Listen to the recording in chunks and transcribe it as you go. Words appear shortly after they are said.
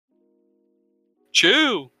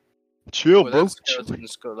Chill. Chill, Well, bro. that's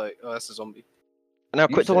skeleton's got like, oh, that's a zombie. Now, You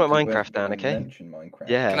quit talking said about you weren't Minecraft, Dan, gonna okay? mention Minecraft.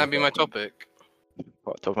 Yeah. Can that be my topic?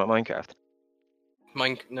 What, talking about Minecraft?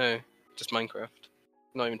 No, just Minecraft.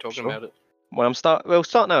 Not even talking Sure. about it. Well, we'll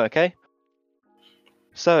start now, okay?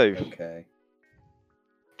 So, Okay.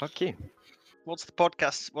 fuck you. What's the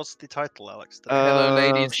podcast? What's the title, Alex? Hello,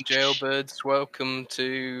 ladies and sh- jailbirds. Welcome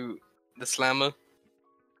to the Slammer.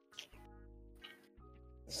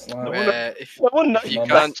 Slammer. Where if No one knows you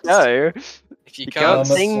Mama. can't, No, if you You can't can't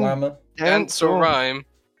Slammer, sing- Slammer. dance or don't- rhyme,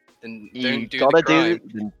 then You don't do gotta the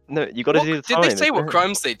crime. No, you gotta What- do the did time. they say what isn't it?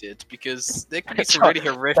 crimes they did? Because there could be some Child- really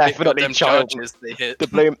horrific definitely goddamn child- charges they hit.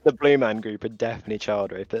 The Blue Man Group are definitely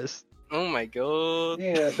child rapists. Oh my god.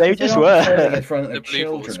 Yeah, They 'cause just are were. performing in front The of Blue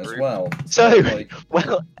children Balls as group. well. So- like,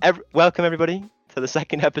 Well, welcome everybody to the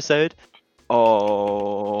second episode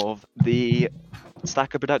of the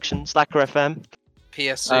Slacker Production, Slacker FM.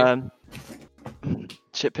 PSC,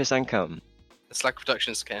 Shit, piss and cum. the Slack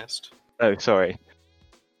Productions cast. Oh, sorry.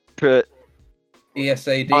 But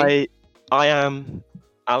ESAD. I am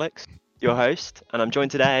Alex, your host, and I'm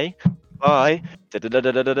joined today by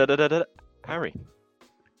Harry.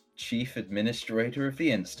 Chief Administrator of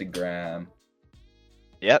the Instagram.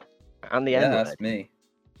 Yep, and the Yeah, N-word. that's me.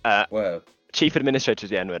 Uh, Whoa. Chief Administrator is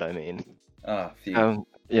the N-word, I mean. Phew.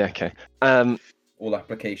 Yeah, okay. All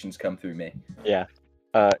applications come through me.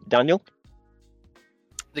 Daniel,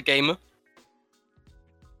 The gamer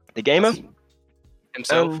the gamer.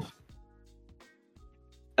 himself.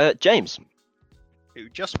 James, Who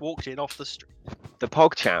just walked in off the street. the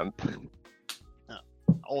PogChamp,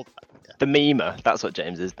 All the memer. That's what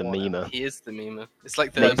James is, the Whatever. memer. He is the memer. It's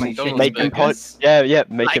like the Making McDonald's Making burger. burgers.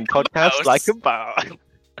 making Like a podcasts mouse. like a mouse.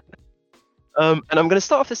 And I'm going to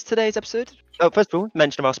start off today's episode. Oh, first of all,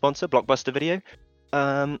 mention of our sponsor, Blockbuster Video.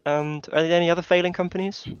 And are there any other failing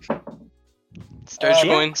companies?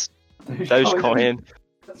 Dogecoin. Dogecoin.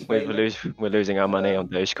 We're losing our money on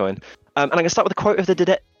Dogecoin. And I'm going to start with a quote of the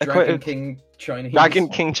day. A quote Dragon of King Chinese. Dragon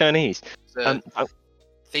King Chinese. It's a I-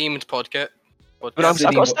 themed podcast. but I've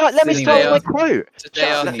City- got to start. Let me City start with my World. quote. Today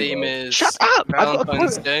Shut our up. theme is Shut up!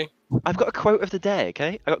 Valentine's Day. I've got a quote of the day.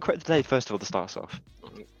 Okay, I got a quote of the day first of all to start us off.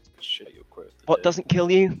 Shit, your quote of the What day. doesn't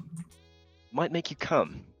kill you might make you come.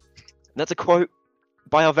 And that's a quote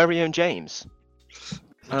by our very own James. You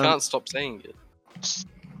can't stop saying it.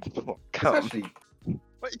 What, It's come? actually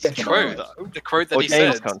What is Get the the quote, quote. though? The quote that Or he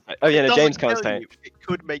James said. can't say. Oh yeah, no, Doesn't James can't kill say. you, It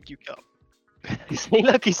could make you come. it. See,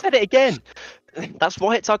 look, he said it again. That's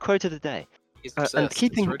why it's our quote of the day. He's and obsessed.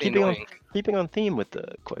 keeping- it's really keeping on- annoying. Keeping on theme with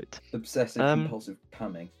the quote, obsessive Um, compulsive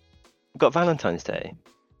coming. we've got Valentine's Day.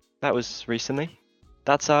 That was recently.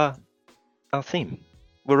 That's our theme.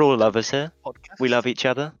 We're all lovers here. Podcast. We love each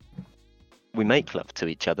other. We make love to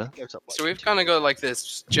each other. Goes up like So we've kind of got like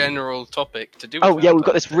this general topic to do. Oh with yeah, we've got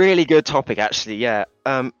Valentine's this really good topic actually. Yeah.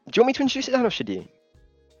 Do you want me to introduce it, Dan, or should you?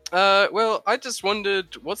 Day. Well, I just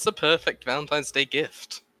wondered, what's the perfect Valentine's Day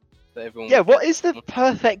gift that everyone? Yeah. would What get? is the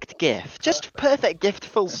perfect gift? Just perfect gift.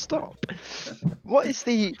 Full stop. What is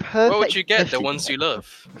the perfect? What would you get? gift The you ones get? you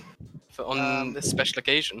love, for on this special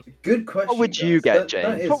occasion. Good question. What would you guys. get, That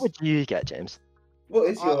James? is- What would you get, James? What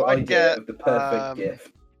is your I'd idea get, of the perfect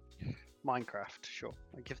gift? Minecraft, sure.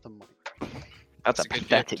 I give them Minecraft. That's a a good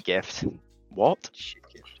pathetic gift. What? Shit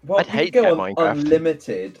gift. Well, I'd you hate could to go get on Minecraft.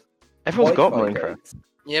 unlimited. Everyone's got Wi-Fi Minecraft. dates.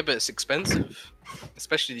 Yeah, but it's expensive,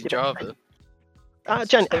 especially the Yeah. Java.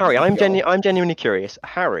 Harry, I'm Expensive I'm genuinely curious.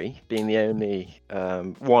 Harry, being the only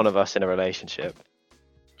one of us in a relationship,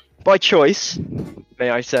 by choice,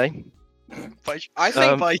 may I say, I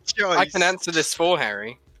think by choice. I can answer this for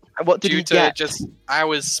Harry. what did Due you to get? just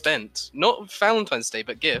hours spent, not Valentine's Day,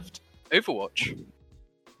 but gift. Overwatch.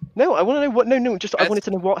 No, I want to know what. No, just I Best- wanted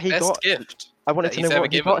to know what he Best got. gift. I wanted that to he's know ever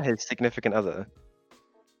what he given. got his significant other.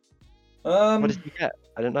 What did you get?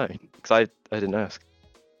 I don't know because I didn't ask.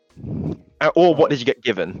 Or what did you get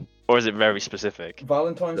given? Or is it very specific?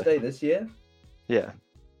 Valentine's Day this year? Yeah.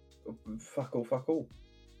 Fuck all.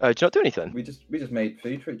 Did you not do anything? We just made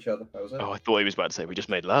food for each other. That was it. Oh, I thought he was about to say we just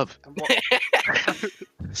made love. And, what,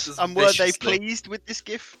 This is and were they viciously- pleased with this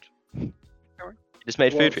gift? You just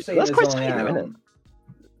made Well, food for each seeing other. That's as quite I sweet, though, isn't it?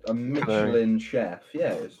 am a Michelin chef.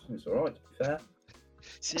 Yeah, it's alright, to be fair.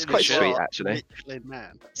 Seeing quite as you sweet, are a actually. Michelin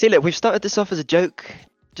man. See, look, we've started this off as a joke,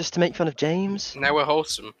 just to make fun of James, Now we're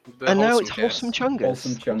wholesome. We're and now wholesome it's cast. wholesome chungus.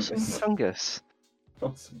 Wholesome chungus. Wholesome chungus.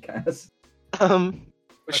 Awesome, Kaz.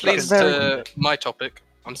 Which That's leads very to my topic.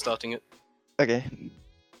 I'm starting it. Okay.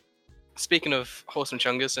 Speaking of wholesome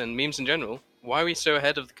chungus and memes in general, why are we so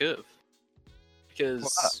ahead of the curve?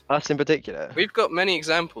 Because Us in particular. we've got many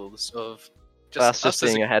examples of Us just just us as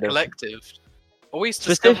being a ahead of- collective Always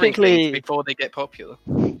discovering Specifically- things before they get popular.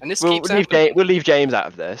 And this keeps We'll happening. leave James out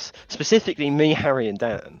of this. Specifically, me, Harry, and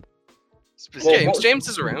Dan. James, what- James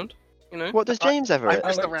is around. You know. What does James ever? I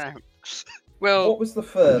missed Alex- around. Well, What was the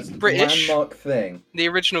first British. landmark thing? the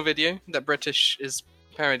original video that British is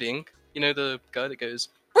parodying. You know the guy that goes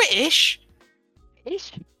British. He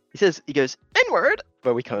goes N-word.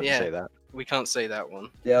 Well, we can't Yeah. say that. We can't say that one.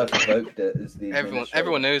 Yeah, I've evoked it as the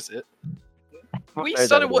Everyone knows it. We knows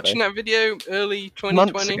started that, watching that video early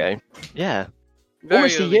Months 2020. ago. Yeah, Very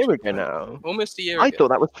almost a early year 2020. ago now. Almost a year I ago. thought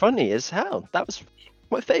that was funny as hell. That was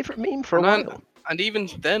my favourite meme for a Man, while. And even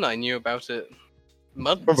then, I knew about it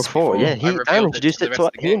months From before, yeah. I Dan revealed introduced to it the to rest us.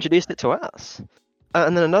 of the He gang. introduced it to us.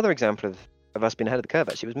 And then another example of us being ahead of the curve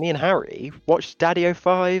actually was me and Harry watched Daddy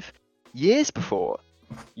 05 years before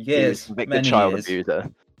he was Yes, convicted many child years.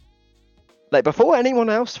 abuser. Like before anyone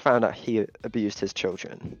else found out he abused his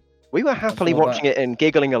children. We were happily saw that. watching it and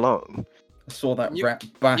giggling along. I saw that You- rat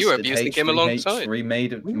bastard you were abusing him alongside. H3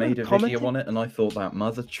 made We were made a video commenting. on it, and I thought that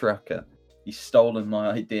mother trucker. He's stolen my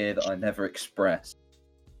idea that I never expressed.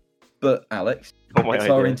 But Alex, Oh my it's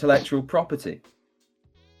our idea. intellectual property.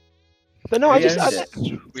 But no, I He just owned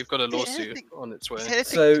I, it. We've got a Yeah, lawsuit anything- on its way. Is anything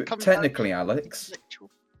So coming out technically, Alex, intellectual?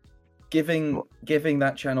 giving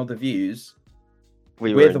that channel the views,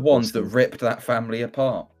 we we're were the in ones that Boston. ripped that family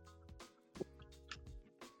apart.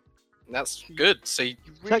 That's good. So you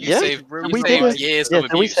Really yeah, saved, ruined you we my did saved it. life. years Yeah, of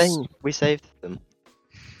so abuse. we saved them.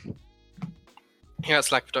 Here at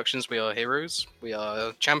Slack Productions, we are heroes, we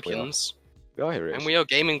are champions, We are heroes. and we are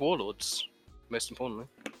gaming warlords. Most importantly,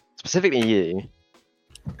 Specifically you.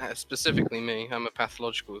 Specifically me, I'm a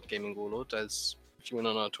pathological gaming warlord. As if you went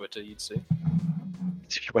on our Twitter, you'd see,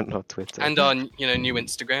 If you went on Twitter. and our new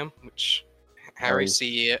Instagram, which Harry's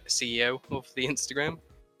Harry's- CEO of the Instagram,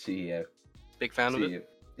 CEO. big fan of it.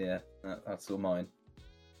 CEO. Yeah, that's all mine.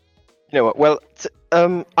 You know what? Well,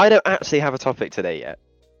 I don't actually have a topic today yet,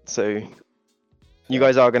 so you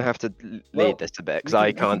guys are gonna have to lead Well, this a bit because We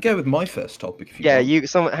I can can't. go with my first topic if you Yeah,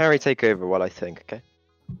 want. Harry, take over while I think. Okay.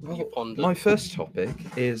 Well, You ponder. my first topic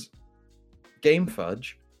is Game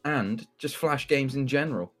Fudge and just Flash games in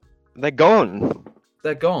general. They're gone.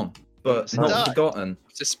 They're gone, but Sad. not forgotten.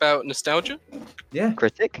 Is this about nostalgia? Yeah,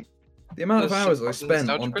 Critic. the amount of There's hours I some spent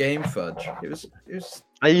nostalgia on for it. Game Fudge, it was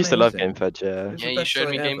I used to love Amazing. Game Fudge. Yeah. It's Yeah, the you best showed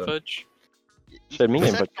me site Game ever. Fudge. Showed me You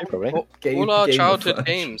Game said Fudge too, probably. All, Game- all our Game of childhood Fudge.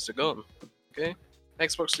 games are gone. Okay,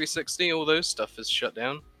 Xbox 360, all those stuff is shut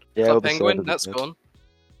down. Yeah, all Club the Penguin, servers that's are gone.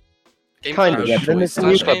 Game Kind Fudge, of. Yeah, but then there's the new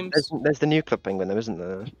Flash club. games, There's the new Club Penguin, though, isn't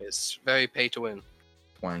there? it's very pay to win.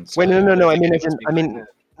 Wanks. Wait, no. I mean, Everything I must be mean, played.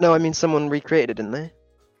 no. I mean, someone recreated it, didn't they?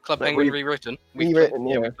 Club like, Penguin rewritten. We rewritten,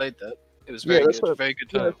 played, yeah. we played that. It was Yeah, very that's good. what- Very good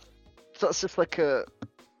yeah. time. So that's just like a.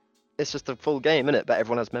 It's just a full game, isn't it? But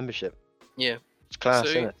everyone has membership. Yeah. It's class, So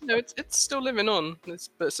isn't it? no, it's still living on.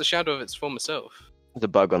 But it's a shadow of its former self. There's a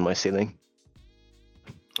bug on my ceiling.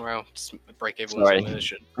 Wow, just break everyone's Sorry.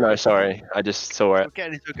 immersion. No, sorry. I just saw We're it.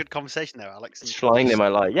 getting into a good conversation there, Alex. It's flying near my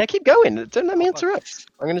light. Yeah, keep going. Don't let me interrupt.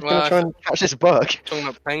 I'm Well, gonna try and catch this bug. Talking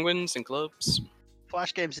about penguins and clubs.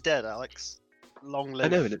 Flash games are dead, Alex. Long I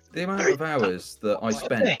live. know. It's The amount of hours that I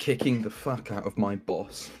spent kicking the fuck out of my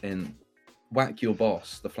boss in Whack Your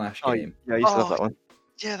Boss, the Flash Oh, game. yeah, I used to love Oh, that one.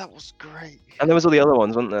 Yeah, that was great. And there was all the other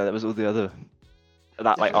ones, wasn't there? There was all the other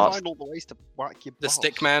that like Never art. find all the ways to whack your The boss.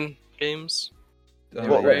 Stickman games. Oh,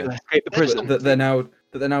 What, right. Escape the Prison? That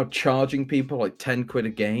they're now charging people like 10 quid a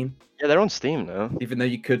game, Yeah, they're on Steam now. Do even though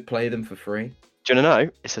you could play them for free. you wanna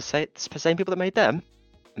know? It's the same people that made them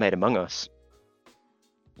made Among Us.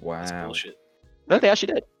 That's Wow. bullshit. No, they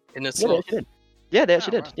actually did. In Yeah, they itself. actually did. Yeah, they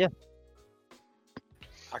actually Oh, did. wow. Yeah.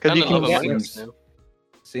 I 'Cause kind you of can love get Among Us them. now.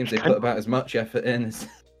 Seems they put about as much effort in as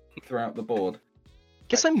throughout the board.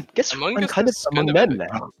 Guess I'm Among I'm Us kind of is among kind of them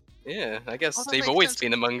epic. now. Yeah, I guess Oh, that they've makes always sense.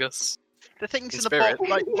 been Among Us. The things In in the spirit. bottom,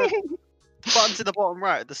 like the buttons in the bottom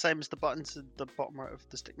right, are the same as the buttons in the bottom right of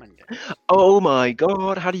the Stickman game. Oh my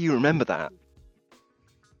god, how do you remember that?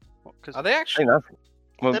 Because Are they I actually? think that's.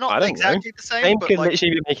 Well, they're I not don't exactly the same, know. James but could like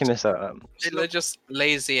literally be making this up. they So they're look just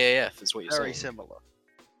lazy AF, is what you're very saying. similar.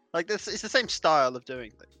 Like this, it's the same style of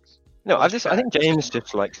doing things. No, Well, I think fair. James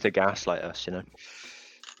just likes to gaslight us, you know.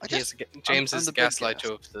 I He just, is James I'm is the the big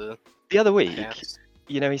gaslighter of the The other week, cast.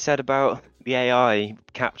 you know, he said about the AI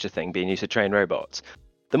capture thing being used to train robots.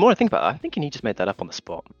 The more I think about it, I'm thinking he just made that up on the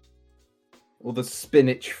spot. Or the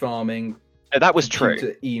spinach farming. No, that was true.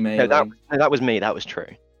 computer No, emailing. that was me. That was true.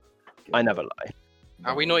 I never lie.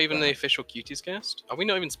 Are we not even the official Cuties cast? Are we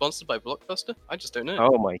not even sponsored by Blockbuster? I just don't know.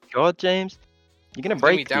 Oh my god, James. You're gonna You've made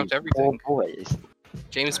me break doubt these everything. poor boys.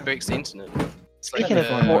 James breaks the internet. It's Speaking Let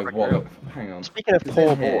of me find my Ragnarok. wallet. Hang on. Speaking of It's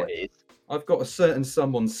poor in here. boys, I've got a certain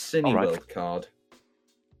someone's Alright. Cineworld card.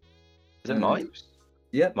 Is it mine?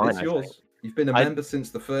 Yep, Mine, it's I yours. think. You've been a I- member since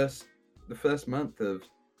the first month of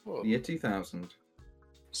Whoa. the year 2000.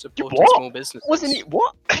 Supporting What? small businesses. Wasn't it?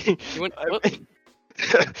 What? You went, I what? mean-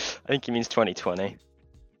 I think he means 2020. I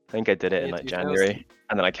think I did it in Yeah, like 2000. January,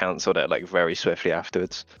 and then I cancelled it like very swiftly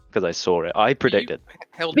afterwards because I saw it. I predicted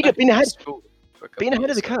Held Speaking of back being in ahead- school for a couple being ahead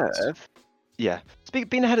of years, the guys. curve. Yeah,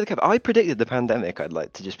 being ahead of the curve. I predicted the pandemic. I'd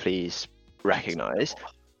like to just please recognise.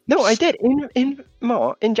 No, I did.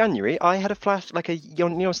 In January, I had a flash like you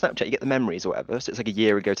know Snapchat. You get the memories or whatever. So it's like a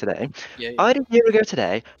year ago today. Yeah, I had a year ago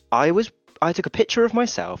today. I took a picture of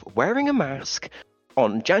myself wearing a mask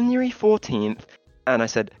on January 14th, and I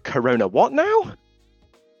said, "Corona, what now?"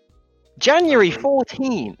 January Unbelievable.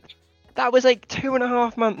 14th. That was like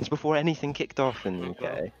 2.5 months before anything kicked off in the UK.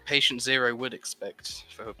 Well, patient zero would expect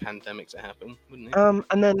for a pandemic to happen, wouldn't it?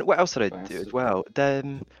 And then what else did I do as Bastard. well?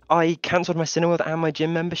 Then I cancelled my Cineworld and my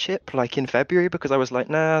gym membership like in February because I was like,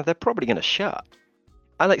 nah, they're probably gonna shut.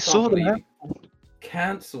 I like saw them. Can't believe you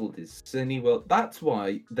cancelled his Cineworld. That's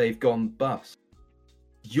why they've gone bust.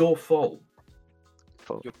 Your fault.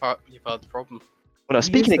 You're part of the problem. Well, now He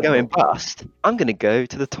speaking is of the going problem. bust, I'm gonna go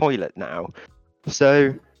to the toilet now.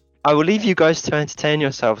 So I will leave you guys to entertain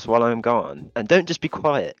yourselves while I'm gone, and don't just be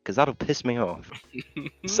quiet because that'll piss me off.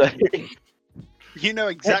 So You know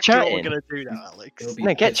exactly what we're chatting. gonna do now, Alex. It'll be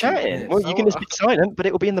no, get pissing chatting. piss. Well, you can just Oh, be silent, but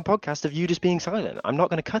it will be in the podcast of you just being silent. I'm not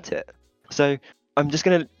gonna cut it. So I'm just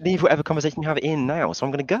gonna leave whatever conversation you have in now. So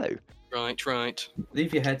I'm gonna go. Right.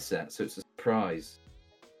 Leave your headset so it's a surprise.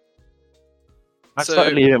 I've So-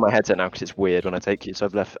 started leaving my headset now because it's weird when I take you. So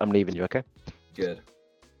I'm leaving you. Okay. Good.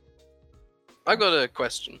 I got a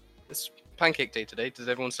question. It's Pancake Day today. Does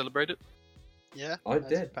everyone celebrate it? Yeah. I that's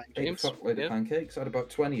did. pancakes. Ate a James? fuckload Yeah. of pancakes. I had about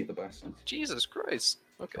 20 of the bastards. Jesus Christ.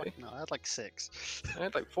 Okay. No, I had like 6. I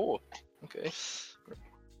had like 4. Okay.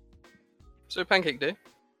 So Pancake Day.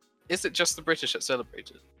 Is it just the British that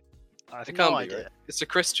celebrate it? I have It no can't be, idea. right? It's a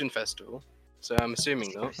Christian festival, so I'm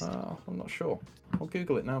assuming not. I'm not sure. I'll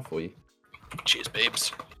Google it now for you. Cheers,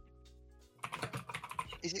 babes.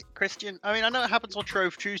 Is it Christian? I mean, I know it happens on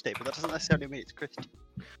Shrove Tuesday, but that doesn't necessarily mean it's Christian.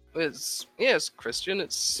 It's Christian.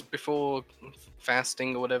 It's before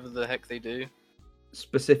fasting or whatever the heck they do.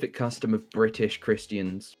 Specific custom of British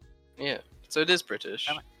Christians. Yeah, so it is British.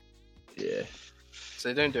 Damn Yeah. So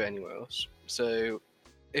they don't do it anywhere else. So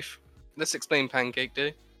let's explain Pancake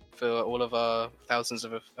Day for all of our thousands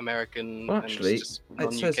of American Well, and actually, just it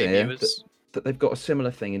non-UK says here viewers. That they've got a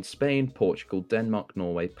similar thing in Spain, Portugal, Denmark,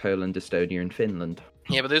 Norway, Poland, Estonia, and Finland.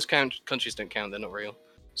 Yeah, but those countries don't count. They're not real.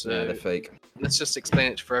 So Yeah, they're fake. let's just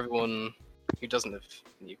explain it for everyone who doesn't live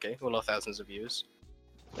in the UK, all our thousands of viewers.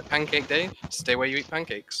 The Pancake Day, stay where you eat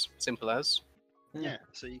pancakes. Simple as. Yeah,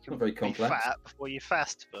 so you can Not very be complex. fat before you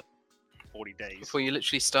fast for 40 days. Before you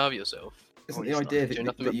literally starve yourself. Isn't Oh, the it's idea not. Do that,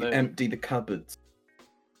 nothing that but you moan. empty the cupboards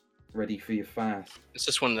ready for your fast? It's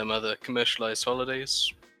just one of them other commercialized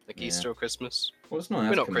holidays, like Yeah. Easter or Christmas. Well, it's not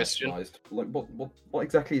We're as not Christian. commercialised. Like, what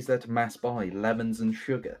exactly is there to mass buy? Lemons and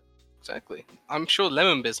sugar? Exactly. I'm sure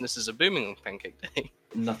lemon businesses are booming on Pancake Day.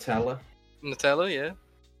 Nutella? Nutella, yeah.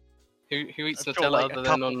 Who eats I'm sure, Nutella like, a other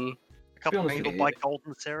couple- than on? A couple of honest people with buy you.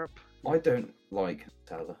 golden syrup. I don't like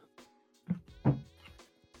Nutella.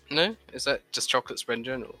 No, is that just chocolate spread in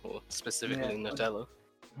general, or specifically Yeah. Nutella?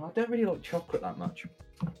 I don't really like chocolate that much.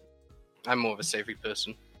 I'm more of a savoury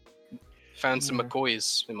person. Found some Yeah.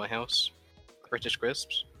 McCoys in my house, British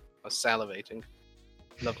crisps. I was salivating.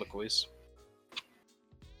 Love McCoys.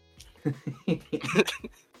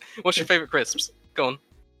 What's your favourite crisps? Go on.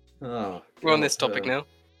 Oh, We're on this God, topic now.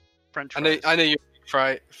 French I fries. know you're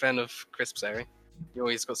a fan of crisps, Harry. You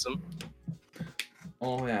always got some. I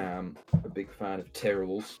am a big fan of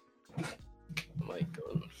Tyrrells. Oh my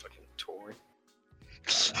god, fucking Tory.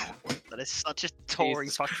 That is such a Tory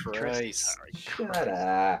Jesus fucking Christ. Christmas, Harry. Shut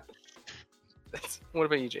up. What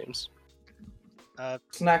about you, James?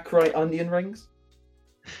 Snack right onion rings.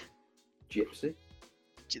 Gypsy.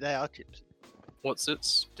 They are chips. What's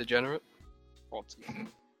its degenerate? What? I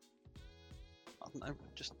don't know.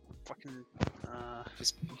 Just fucking.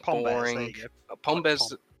 Just Pom Bears, there boring. you go. Pom Bears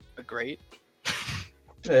Pom. are great.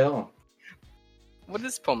 They are. What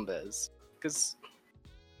is Pom Bears? Because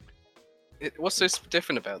what's so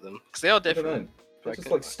different about them? Because they are I don't know. different. They're I just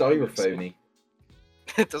can- like styrofoamy.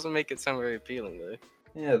 It doesn't make it sound very appealing though.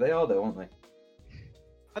 Yeah, they are though, aren't they?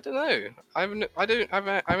 I don't know. I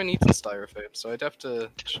haven't eaten styrofoam, so I'd have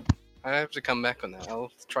to come back on that.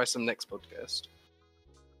 I'll try some next podcast.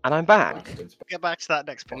 And I'm back. Bastards. Get back to that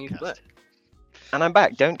next And he's podcast. back. And I'm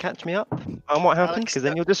back. Don't catch me up on what happened, Alex, because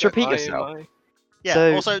then you'll just repeat I- yourself. Yeah.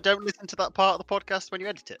 So- Also, don't listen to that part of the podcast when you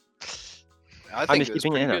edit it. I I'm think just it was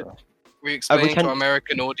keeping it pretty in. good. Were you explaining can- to our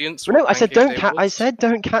American audience? Well, no, what I said Pancake Day I was? said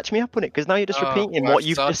don't catch me up on it because now you're just repeating well, what I've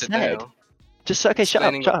you've just started said. now. Just okay, shut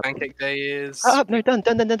up, Explaining shut what up. Pancake Day is. Shut up, no,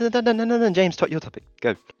 done. James, talk your topic.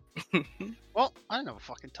 Go. What? I don't know a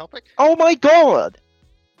fucking topic. Oh my god!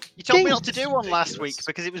 You told me not to Jesus, do one last week ridiculous.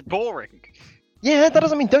 because it was boring. Yeah, that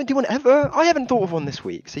doesn't mean don't do one ever. I haven't thought of one this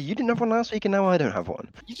week, so you didn't have one last week, and now I don't have one.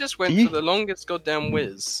 You just went you- for the longest goddamn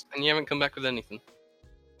whiz, and you haven't come back with anything.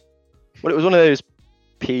 Well, it was one of those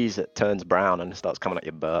peas that turns brown and starts coming out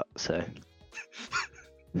your butt. So.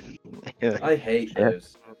 yeah. I hate Yeah.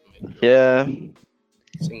 those. Oh my God, Yeah,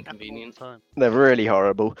 it's inconvenient. Time. they're really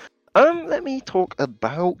horrible. Let me talk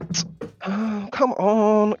about. Oh, come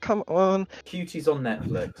on. Cuties on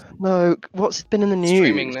Netflix. No, what's been in the news?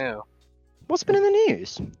 Streaming now. What's been in the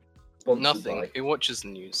news? Sponsored Nothing. by- Who watches the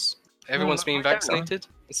news? Everyone's being I don't know. vaccinated?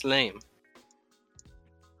 It's lame.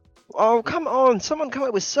 Oh, come on. Someone come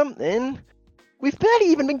up with something. We've barely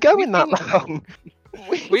even been going that been- long.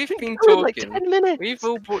 We've been going like talking. 10 minutes. We've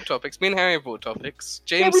all brought topics. Me and Harry have brought topics.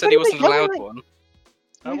 Yeah, James we've said he only wasn't been going, allowed like- one.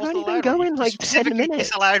 I We've wasn't only been allowed. going You like 10 specifically minutes.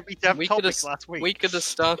 disallowed me to have We could've topics s- last week. We could have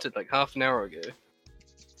started like half an hour ago.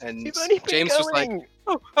 And We've only been James was like, going.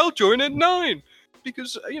 "Oh, I'll join at 9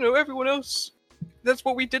 because everyone else. That's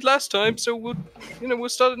what we did last time. So we'll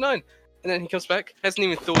start at 9." And then he comes back, hasn't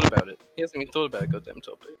even thought about it. He hasn't even thought about a goddamn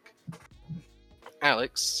topic.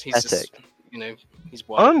 Alex, he's just, he's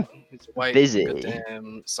white. I'm he's a white busy.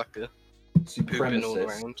 goddamn sucker, pooping all Supremacist.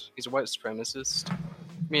 around. He's a white supremacist.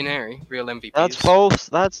 Me and Harry, real MVPs. That's false.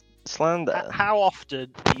 That's slander. How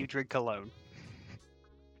often do you drink alone?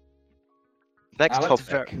 Next Alex,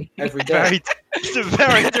 topic. Every day. Very, it's a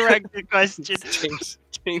very directed question.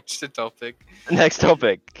 Change the topic. Next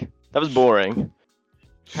topic. That was boring.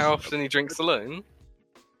 How often he drinks alone?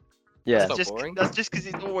 Yeah. That's not Just, boring. that's just because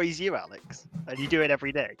it's always you, Alex, and you do it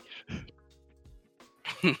every day.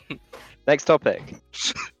 Next topic.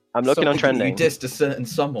 I'm looking on Something that trending. You dissed a certain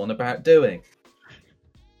someone about doing.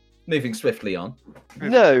 Moving swiftly on.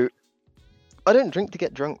 No, I don't drink to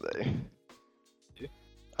get drunk though. you?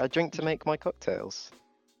 I drink to make my cocktails.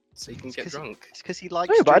 So you can It's get 'cause- drunk. It's because he likes.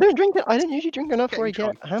 No, but I drinking. don't drink. I don't usually drink enough where I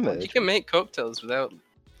Getting get hammered. You can make cocktails without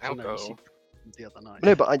Oh, no, you alcohol. said the other night.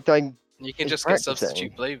 No, but I You can It's just get practicing.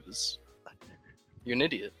 substitute flavors. You're an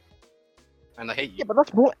idiot. And I hate you. Yeah, but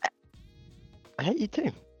that's more. I hate you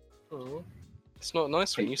too. Aw. It's not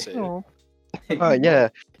nice when you say it. Oh, oh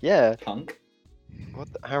yeah. Punk. What,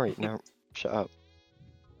 Harry? No, shut up.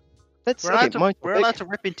 Let's We're okay, allowed, to, my we're topic. allowed to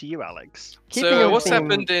rip into you, Alex. Keeping So on what's theme-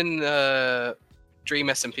 happened in Dream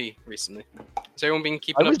SMP recently? Has everyone been I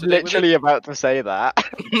keeping up was to date with it? literally about to say that.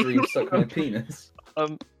 Dream suck my penis.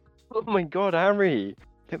 Oh my god, Harry!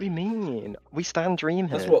 Don't be mean. We stand Dream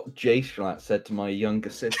here. That's what Jay Schlatt said to my younger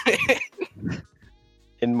sister.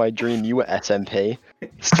 In my dream, you were SMP.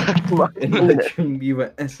 Stand my In my dream, you were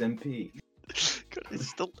SMP.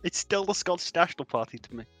 God, it's still the Scottish National Party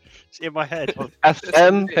to me. It's in my head.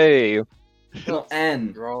 SMP. Not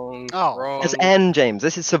N. Wrong. Oh. Wrong. It's N, James.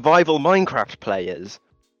 This is survival Minecraft players.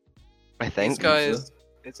 I think. These guys.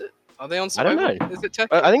 Is it? Are they on I don't survival? know. Is it tech?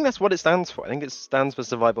 I think that's what it stands for. I think it stands for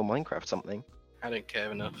survival Minecraft something. I don't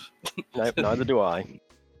care enough. No, neither do I.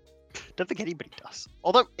 Don't think anybody does.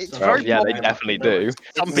 Although it's Well, very yeah, they popular. definitely do.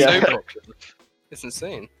 Some It's people so Yeah. popular. It's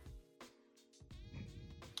insane.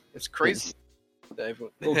 It's crazy. That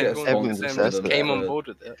everyone, We'll get a Everyone's sponsor obsessed for with came that, on board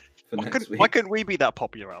with it. for Why next couldn't, week. why couldn't we be that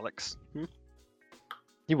popular, Alex?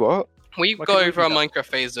 You what? We Why got couldn't we over our do Minecraft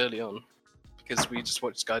phase early on because we just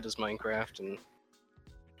watched Guy Does Minecraft and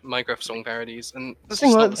Minecraft song parodies, and The it's thing,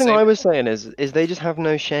 just I, not the the thing I same. was saying is they just have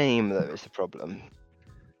no shame though. Is the problem?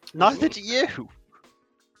 Neither do you.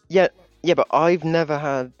 Yeah, but I've never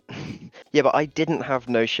had. Yeah, but I didn't have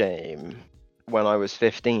no shame when I was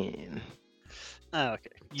 15. Oh, okay.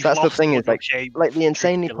 You've That's the lost thing all is, your like- shame. Like the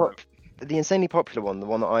insanely alone. the insanely popular one, the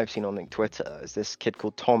one that I've seen on like Twitter, is this kid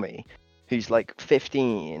called Tommy, who's like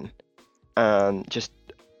 15, and just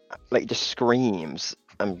screams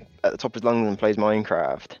and at the top of his lungs and plays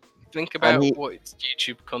Minecraft. Think about he- what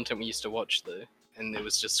YouTube content we used to watch though, and it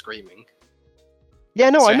was just screaming. Yeah,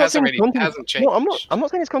 no, So I'm it not hasn't saying his really content. hasn't changed. No, I'm not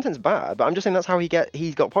saying his content's bad, but I'm just saying that's how he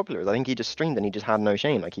got popular. I think he just streamed and he just had no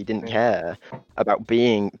shame. Like he didn't care about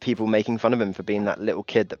being people making fun of him for being that little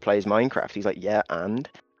kid that plays Minecraft. He's like, yeah, and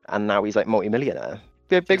now he's like multi-millionaire.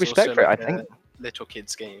 Big It's respect also for it, like I think. a little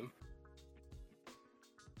kid's game.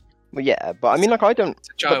 Well, yeah, but I mean, like I don't. It's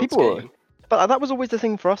a child's people- game. But that was always the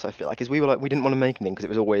thing for us. I feel like, is we were like we didn't want to make anything because it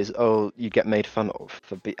was always you get made fun of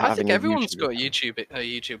for I having. think a everyone's got YouTube. a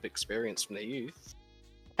YouTube experience from their youth.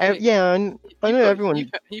 Yeah, and I You've know got- everyone.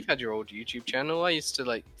 You've had your old YouTube channel. I used to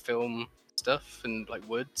like film stuff in like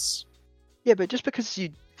woods. Yeah, but just because you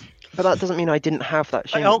But that doesn't mean I didn't have that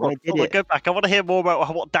Hey, shame hold when on, I did hold on, it. go back. I want to hear more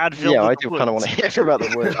about what Dan filmed. Yeah, in I the do kind of want woods. to hear about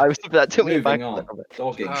the word. That took me back Moving a on. little bit.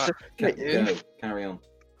 Dogging. Yeah. Go. Carry on.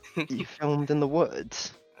 You filmed in the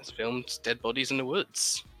woods. I filmed dead bodies in the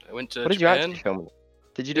woods. I went to What did you Japan. actually film?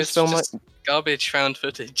 Did you It's just film just like? garbage found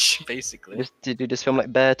footage, basically. Did you just film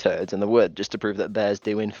like bear turds in the wood just to prove that bears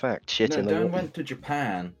do in fact shit No, in the Dan wood? went to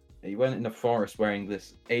Japan. He went in the forest wearing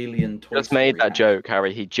this alien toy. Just made Story that hat. joke,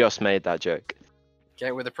 Harry. He just made that joke.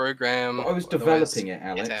 Get with the program. But I was otherwise developing it,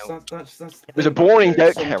 Alex. get out. That's It was a boring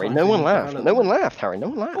joke, Harry. No one laughed. No one laughed, Harry. No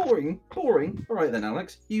one laughed. Boring. All right then,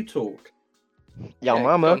 Alex. You talk. Yeah, Go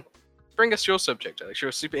mama. on. Bring us your subject, Alex. You're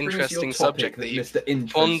a super Bring us your interesting topic subject that that you've Mr. Interesting.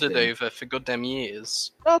 pondered over for goddamn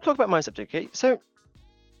years. I'll talk about my subject, okay? So,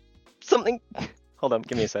 something. Hold on,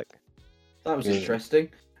 give me a sec. That was Yeah. interesting.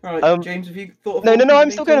 All right, Um, James, have you thought of No, one I'm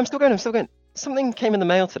for still me going. to- I'm still going. Something came in the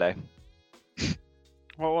mail today.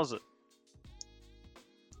 What was it?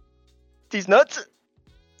 These nuts?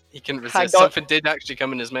 He couldn't Hang resist. on. Something did actually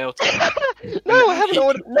come in his mail today. No, I haven't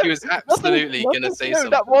ordered. No, He was absolutely nothing, gonna say no,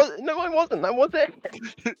 something. That was no, I wasn't. That was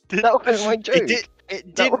it. That was my joke. It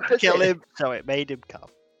That didn't was kill it. him, so it made him come.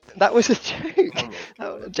 That was a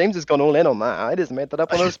joke. James has gone all in on that. I just made that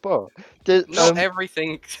up on the spot. Not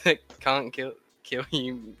everything that can't kill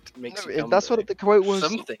you makes you come. That's though. what the quote was.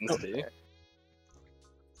 Some things do.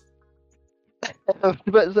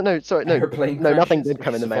 But no, sorry, no, Airplane no, nothing crashes. did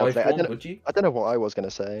come in the If mail you today. survived one, would you? I don't know what I was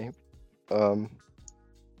gonna say.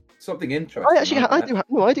 Something interesting. I actually, like I that. do.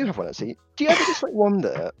 No, I do have one actually. Do you ever just like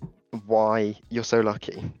wonder why you're so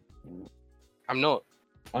lucky? I'm not.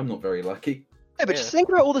 I'm not very lucky. Yeah, but just Yeah. think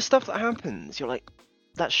about all the stuff that happens. You're like,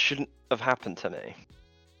 that shouldn't have happened to me.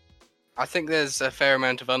 I think there's a fair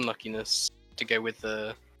amount of unluckiness to go with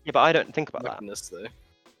the Yeah, but I don't think about that. luckiness, though.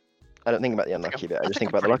 I don't think about the unlucky bit. I just think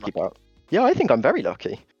I'm about the pretty lucky part. Yeah, I think I'm very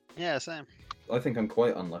lucky. Yeah, same. I think I'm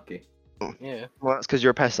quite unlucky. Yeah. Well, that's because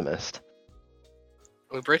you're a pessimist.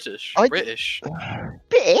 We're British. I- British.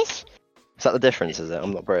 British? Is that the difference? Is it?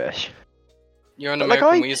 I'm not British. You're an But, like,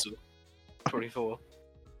 American I- weasel. 24.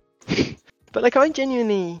 But like, I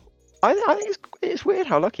genuinely, I think it's weird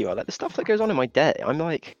how lucky you are. Like the stuff that goes on in my day, I'm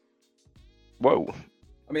like, whoa.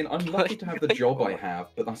 I mean, I'm lucky to have the job I have,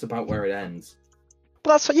 but that's about where it ends.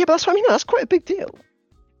 But that's what I mean. That's quite a big deal.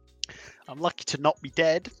 I'm lucky to not be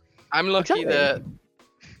dead. I'm lucky Exactly. that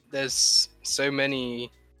there's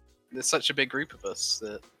such a big group of us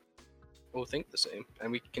that all think the same,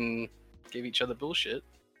 and we can give each other bullshit.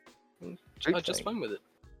 And I'm just Exactly. fine with it.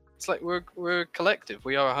 It's like we're a collective.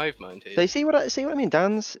 We are a hive mind here. So you see what I mean,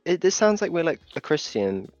 Dan's? This sounds like we're like a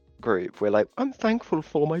Christian group. We're like, I'm thankful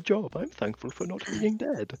for my job. I'm thankful for not being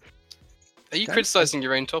dead. Are you That's- criticizing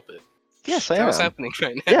your own topic? Yes, I Is that what's am. happening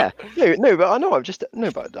right now? Yeah, no, but I know. I'm just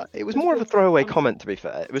no, but it was more of a throwaway comment. To be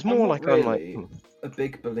fair, it was I'm more not like I'm like. really a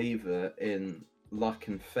big believer in luck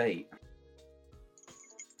and fate.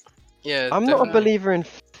 Yeah. I'm not a definitely. believer in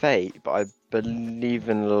fate, but I believe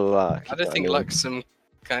in luck. I don't think luck's some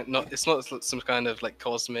kind. It's not some kind of like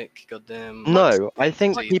cosmic goddamn. No, I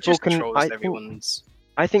think entity that people just can. controls I think, everyone's.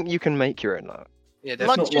 I think you can make your own luck. Yeah, Luck's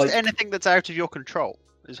definitely. not just like- anything that's out of your control,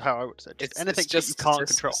 is how I would say. Just anything that you can't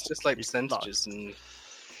control. It's just like is luck. percentages and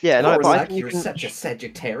Yeah, no, Poor but I luck, think you you're can. such a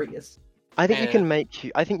Sagittarius. I think you Yeah. can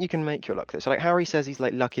make. I think you can make your luck though. So like Harry says, he's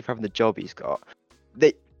like lucky for having the job he's got.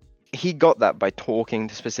 He got that by talking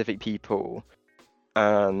to specific people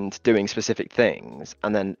and doing specific things,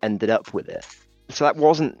 and then ended up with it. So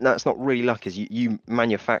that's not really luck, as you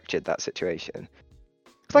manufactured that situation.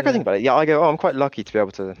 It's like I Yeah. think about it. Yeah, I go, oh, I'm quite lucky to be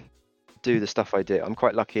able to do the stuff I do. I'm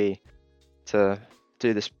quite lucky to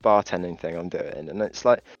do this bartending thing I'm doing, and it's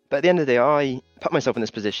like. But at the end of the day, I put myself in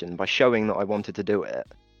this position by showing that I wanted to do it,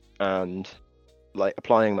 and like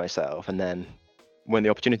applying myself, and then when the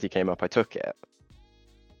opportunity came up, I took it.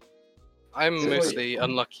 I'm So- mostly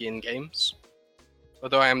unlucky in games.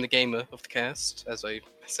 Although I am the gamer of the cast, as I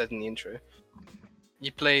said in the intro.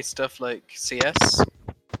 You play stuff like CS.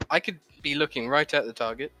 I could be looking right at the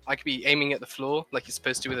target. I could be aiming at the floor like you're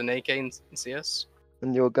supposed to with an AK in CS.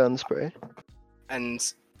 And your gun spray. And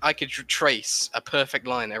I could trace a perfect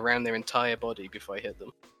line around their entire body before I hit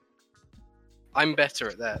them. I'm better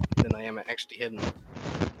at that than I am at actually hitting them.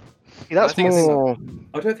 See, that's think it's- more.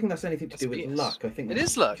 I don't think that's anything to do with It's- luck. I think It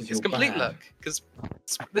that's is luck. 'cause It's you're complete bad. luck. Because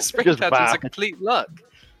the spring Just patterns are bad. complete luck.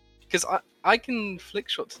 Because I can flick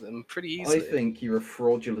shot to them pretty I easily. think you're a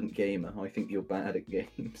fraudulent gamer. I think you're bad at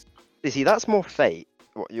games. You see, that's more fate.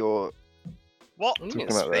 What you're. What? I mean, Talking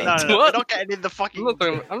it's about fate. that. No, What? we're not getting in the fucking.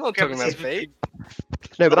 I'm not talking about fate.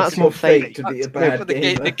 No, but It's that's more fate. to be a No, bad but the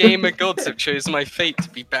gamer. gamer gods have chosen my fate to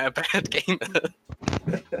be bad gamer.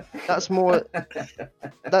 That's more.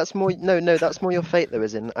 That's more. No. That's more your fate, though.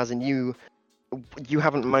 As in you. You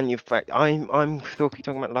haven't manufactured. I'm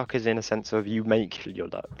talking about luck as in a sense of you make your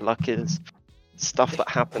luck. Luck is stuff that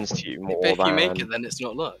happens to you more If than. you make it, then it's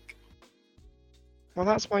not luck. Well,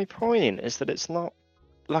 that's my point. Is that it's not.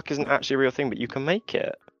 Luck isn't actually a real thing, but you can make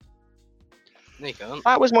it. No, you can't.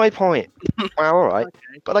 That was my point. Well, all right.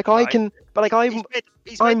 Okay. But like I Right. can. But like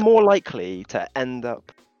He's I'm made more likely to end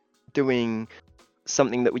up doing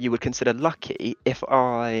something that you would consider lucky if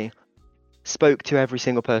I spoke to every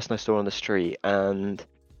single person I saw on the street and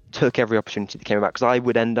took every opportunity that came about, because I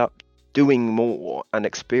would end up doing more and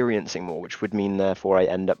experiencing more, which would mean therefore I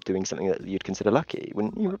end up doing something that you'd consider lucky,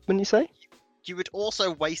 wouldn't you say? You would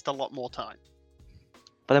also waste a lot more time.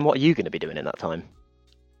 But then what are you going to be doing in that time?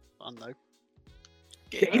 I don't know.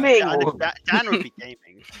 Gaming! Dan would be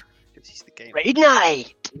gaming. Because he's the gamer. Raid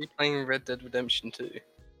night! Are you playing Red Dead Redemption 2?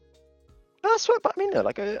 That's what, but I mean, no,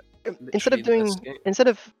 like, instead of Literally the doing, best game. instead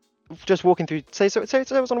of just walking through, say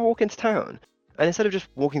I was on a walk into town, and instead of just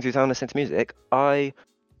walking through town listening to music, I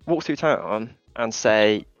walk through town and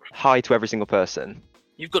say hi to every single person.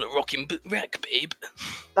 You've got a rocking rack, babe.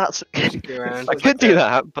 That's, Go around I with could like do a-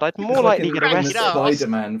 that, but I'd more likely get Crank arrested. it up.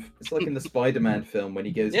 Spider-Man. It's like in the Spider-Man film when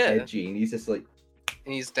he goes Yeah. edgy and he's just like,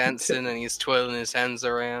 And he's dancing and he's twirling his hands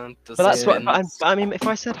around. Does But that's the what spins. I mean. If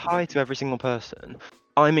I said hi to every single person,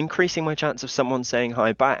 I'm increasing my chance of someone saying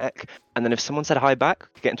hi back. And then if someone said hi back,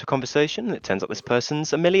 we get into a conversation. And it turns out this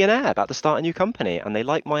person's a millionaire about to start a new company, and they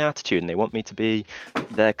like my attitude and they want me to be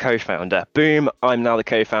their co-founder. Boom! I'm now the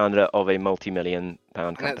co-founder of a multi-million-pound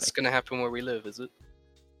And company. that's going to happen where we live, is it?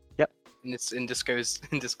 Yep. And it's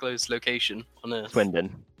undisclosed location on Earth.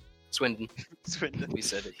 Swindon. Swindon. Swindon. We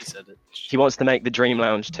said it. He said it. He wants to make the Dream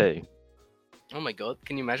Lounge 2. Oh my god!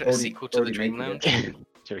 Can you imagine a Already- sequel to the already Dream making Lounge? it.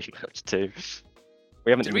 Dream Lounge 2.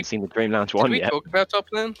 We haven't Did even we- seen the Dream Lounge Did 1 we yet. talk about our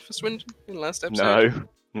plan for Swindon in the last episode?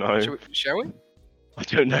 No. Shall we? I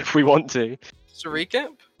don't know if we want to. Just a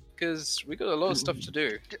recap, because we got a lot of stuff to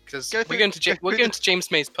do. Because Go we're through- going to go we're through going the- to James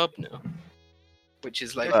May's pub now, which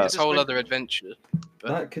is like Go through this the whole Swindon. other adventure. But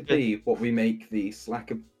that could be what we make the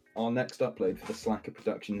Slacker, our next upload for the Slacker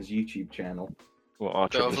Productions YouTube channel. Well, our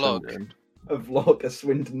trip Go to vlog. Swindon. A vlog, a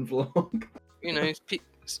Swindon vlog. you know,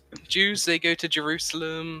 Jews they go to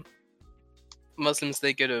Jerusalem. Muslims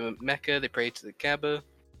they go to Mecca. They pray to the Kaaba.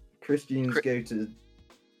 Christians Cri- go to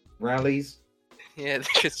rallies. Yeah, the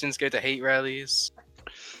Christians go to hate rallies.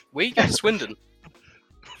 We go to Swindon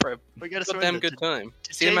for a We're going to goddamn Swindon. good time.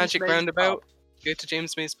 to See a James magic May's roundabout? Go to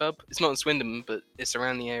James May's pub. It's not in Swindon, but it's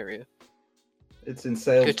around the area. It's in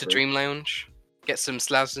Salisbury. Go to Dream Lounge. Get some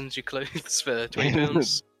Slazenger clothes for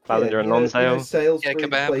 £20. Lavender and Lonsdale. Salisbury, Yeah, the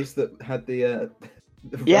kebab. place that had the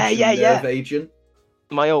Yeah, Russian yeah. nerve agent.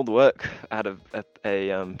 My old work had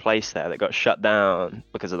a place there that got shut down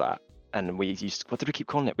because of that. And we used, what did we keep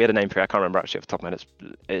calling it? We had a name for it. I can't remember actually off the top of my head.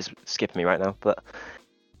 It's skipping me right now, but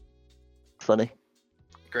funny.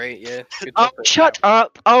 Great, yeah. Good Oh, topic. shut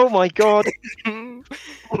up! Oh my god,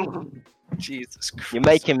 Jesus Christ. you're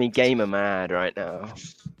making me gamer mad right now.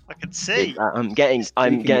 I can see. I'm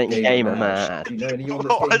Speaking getting of gamer mad. Do you know anyone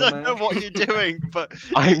that's Oh, I gamer don't know mad? what you're doing, but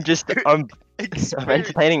I'm experienced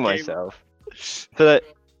entertaining gamer. myself. So that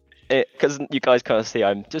because you guys can't see,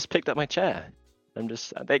 I'm just picked up my chair. I'm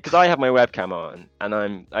just because I have my webcam on,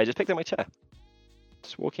 and I just picked up my chair.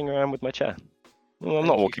 Just walking around with my chair. Well, I'm Thank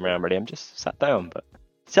not you. walking around really. I'm just sat down, but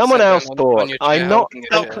someone Sat down else on talk. your I'm chair, not.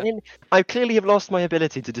 holding your I clearly have lost my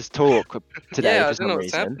ability to just talk today Yeah, I for don't some know what's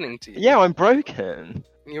reason. happening to you. Yeah, I'm broken.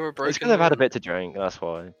 You were broken. It's because I've had a man. bit to drink. That's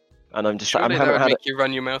why. And I'm just. Surely I that haven't would had. make you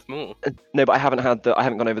run your mouth more. No, but I haven't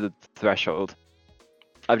gone over the threshold.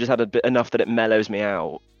 I've just had a bit enough that it mellows me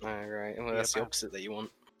out. Alright, well Yeah, that's the man. opposite that you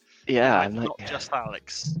want. Yeah, Like, I'm like, not just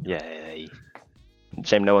Alex. yay.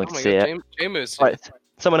 Shame no one Oh can my see god, it. Jamo's Right,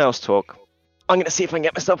 someone else talk. I'm gonna see if I can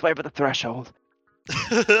get myself over the threshold.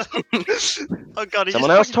 Oh god, he Someone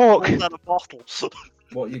just else talk. pulled out a bottle.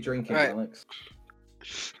 What are you drinking, Right. Alex?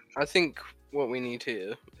 I think what we need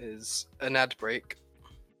here is an ad break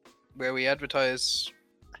where we advertise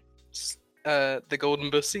the Golden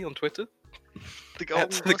Bussy on Twitter. The At golden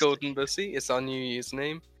the Bussy. Golden Bussy. It's our new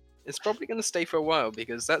username. It's probably going to stay for a while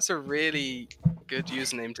because that's a really good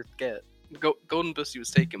username to get. Golden Bussy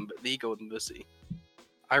was taken, but the Golden Bussy.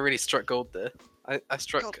 I really struck gold there. I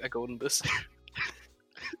struck God. a Golden Bussy.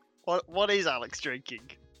 What is Alex drinking?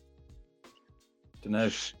 Don't know.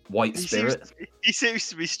 White spirit. He seems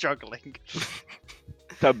to be struggling.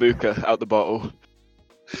 Tabuka out the bottle.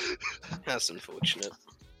 That's unfortunate.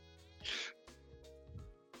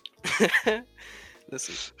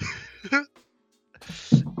 Listen,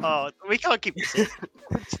 Oh, we can't keep this in.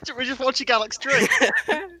 We're just watching Alex drink.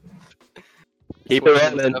 Keep it Watching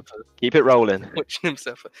him rolling. suffer. Keep it rolling. Watching him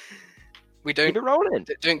suffer. We Keep don't it rolling.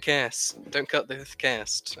 don't cast. Don't cut the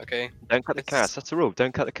cast. Okay. Don't cut the It's- cast. That's the rule.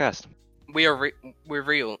 Don't cut the cast. We're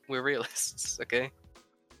real. We're realists. Okay.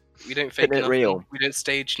 We don't fake Keeping it nothing. real. We don't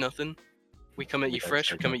stage nothing. We come at We you don't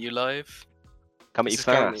fresh. We stage come at you live. Come at This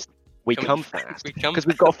you is currently- fast. We come at come you- fast. We come. Because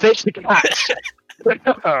we've got fish to catch.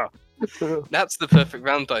 That's the perfect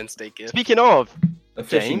Valentine's Day gift. Speaking of, A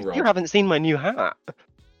fishing James, rod. you haven't seen my new hat.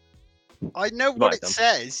 I know Right what it then.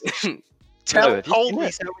 says. No, Tell have you told seen me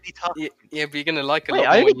it? so many times. Yeah, but you're gonna like a Wait, lot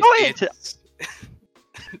I more only when you got see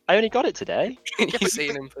it I only got it today. it. You but see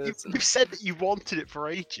it in person. You've said that you wanted it for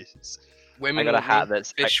ages. Women I got a want hat me,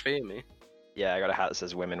 that's fish fear me. yeah, I got a hat that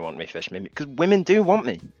says "Women want me, fish me," because women do want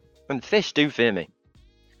me, and fish do fear me.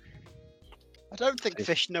 I don't think Fish.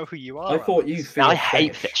 fish know who you are. I thought you Alex. feared I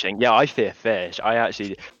hate fish. fishing. Yeah, I fear fish. I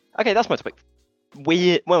actually. Okay, that's my topic.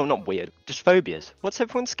 Weird. Well, not weird. Just phobias. What's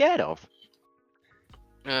everyone scared of?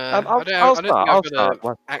 I don't, I'll I don't think start. I've I'll got start. an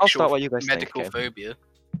I'll actual start while you guys think. medical Okay. phobia.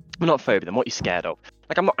 Well, not phobia. Then what are you scared of?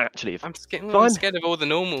 Like I'm not actually. I'm scared. So I'm I'm- scared of all the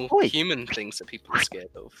normal Oi. human things that people are scared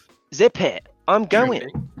of. Zip it. I'm going.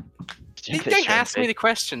 Shrimpy. You Zip it, don't ask me Shrimpy. the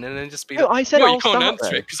question and then just be No, like, I said "No, I'll you can't start,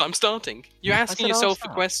 answer though. it because I'm starting." You're asking said I'll yourself a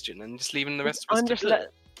start. question and just leaving the rest of us I'm to just do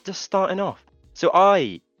it. just starting off. So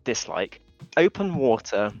I dislike open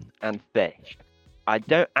water and fish. I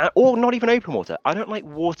don't, or not even open water. I don't like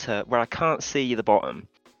water where I can't see the bottom.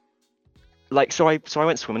 Like I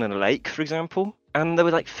went swimming in a lake, for example, and there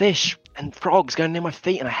were like fish and frogs going near my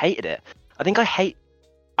feet, and I hated it. I think I hate,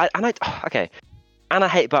 okay, and I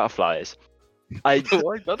hate butterflies. I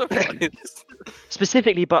Why butterflies?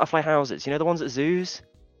 specifically butterfly houses. You know the ones at zoos.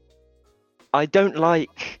 I don't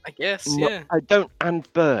like. I guess, not- yeah. I don't,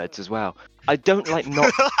 and birds as well. I don't like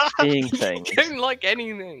not seeing things. You don't like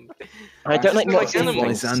anything. I don't like just not like seeing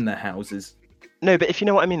animals. things. and their houses. No, but if you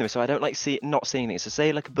know what I mean, though, so I don't like not seeing things. So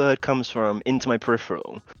say like a bird comes from into my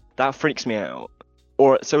peripheral, that freaks me out.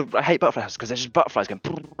 Or so I hate butterflies because there's just butterflies going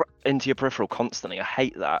into your peripheral constantly. I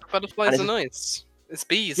hate that. Butterflies And are nice. It's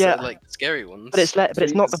bees Yeah. that are like scary ones. But it's but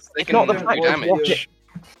it's not the They it's can not the do fact of what damage.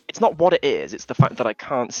 it's not what it is. It's the fact that I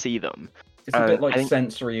can't see them. It's a bit I like think-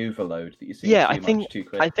 sensory overload that you see Yeah, too I think- much too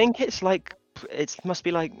quick. I think it's like it must be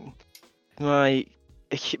like my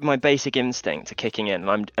basic instinct are kicking in,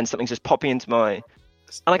 and something's just popping into my.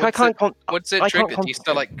 And like What's I can't. What's it I can't trigger? Do you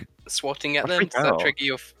start like swatting at I them? freak Does that out. trigger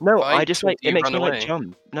your No, fight, I just or like do you it makes run me away? like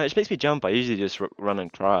jump. No, it just makes me jump. I usually just run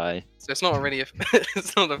and cry. So it's not really a.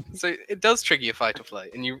 It's not a. So it does trigger your fight or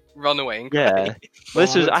flight, and you run away and Yeah. cry. Well,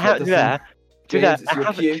 this Oh, was I it's have like to the that. To that, James,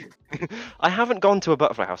 it's your cue. I haven't gone to a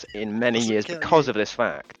butterfly house in many Doesn't years kill because you. of this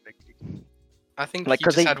fact. I think Like, you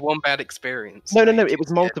 'cause just they- had one bad experience. No, and no, now you it was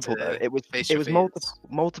just get multiple to though. It was face it your was fears.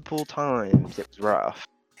 multiple times. It was rough.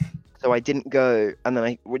 So I didn't go, and then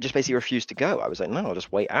I just basically refused to go. I was like, no, I'll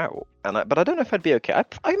just wait out. But I don't know if I'd be okay.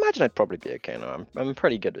 I imagine I'd probably be okay now. I'm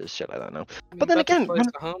pretty good at shit like that now. But then again, Butterflies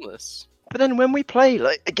when- are harmless. But then when we play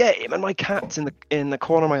like a game and my cat's in the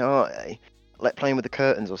corner of my eye, like playing with the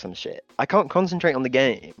curtains or some shit, I can't concentrate on the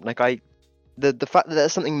game. Like the fact that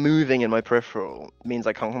there's something moving in my peripheral means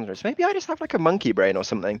I can't concentrate. So maybe I just have like a monkey brain or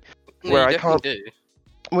something. No, Where you I definitely do.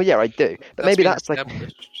 Well, yeah, I do. But maybe been that's like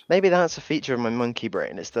established. maybe that's a feature of my monkey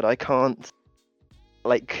brain. It's that I can't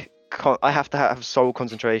I have to have sole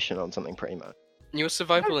concentration on something pretty much. Your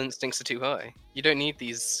survival instincts are too high. You don't need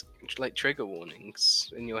these like trigger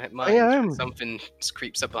warnings in your mind. am. when something just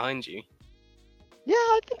creeps up behind you. Yeah,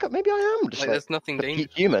 I think maybe I am just Like like there's nothing the peak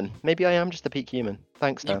dangerous. human. Maybe I am just a peak human.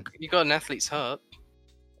 Thanks, You, Dan. you got an athlete's heart.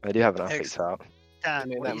 I do have an athlete's Excellent. heart. Dan,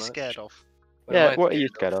 Admit what are that you much. scared of? Yeah, am I what are you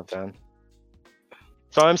scared of, Dan?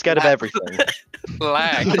 So I'm scared of Lag. everything.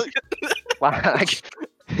 Lag. Lag.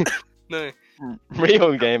 No.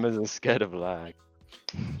 Real gamers are scared of lag.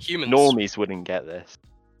 Humans. Normies wouldn't get this.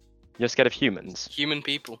 You're scared of humans. Human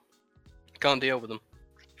people. Can't deal with them.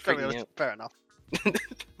 Freak me out. Fair enough.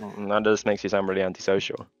 That just makes you sound really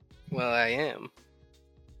antisocial. Well, I am.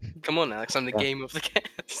 Come on, Alex. I'm the Yeah. game of the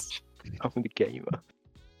cast. I'm the gamer.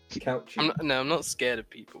 Couch. I'm not scared of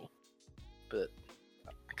people, but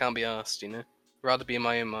I can't be asked. You know, rather be in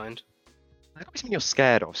my own mind. Like, what do you mean you're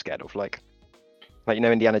scared of? Like you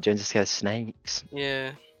know, Indiana Jones is scared of snakes.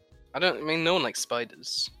 Yeah. I mean, no one likes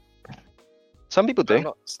spiders. Some people But I'm do.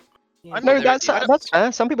 not. Yeah, I'm No, not that's very- that's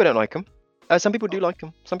fair. Some people don't like them. Some people do like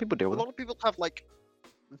them. Some people A deal with them. lot of people have like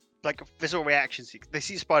visual reactions. They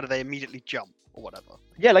see a spider, they immediately jump or whatever.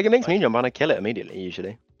 Yeah, like it makes me jump and I kill it immediately.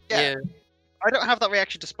 Usually. Yeah. I don't have that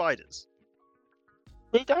reaction to spiders,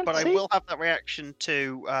 You don't but I see? will have that reaction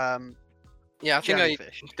to Yeah, I think I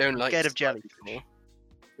jellyfish. don't like Scared of spiders jellyfish. more.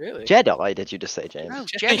 Really? Jedi, did you just say, James? No,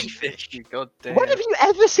 jellyfish. You goddamn. When have you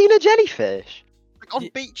ever seen a jellyfish? Like on Ye-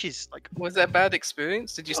 beaches. Like Was that a bad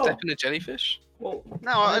experience? Did you step Oh. in a jellyfish? Well,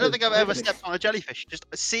 no, I don't think I've ever had an stepped on a jellyfish. Just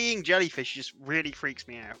seeing jellyfish just really freaks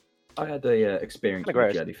me out. I had a experience Kinda with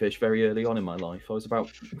gross. jellyfish very early on in my life. I was about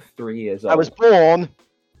 3 years old. I was born,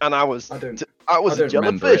 and I was I don't I was a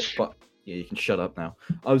remember it, jellyfish. but yeah, you can shut up now.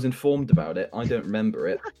 I was informed about it. I don't remember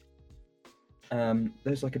it.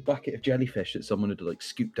 There's like a bucket of jellyfish that someone had like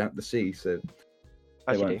scooped out the sea, so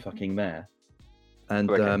they As you weren't do. fucking there. And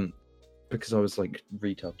Okay. because I was like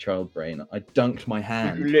retard child brain, I dunked my You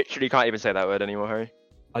hand. literally can't even say that word anymore, Harry.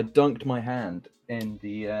 I dunked my hand in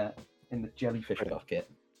the jellyfish bucket.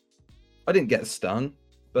 I didn't get stung,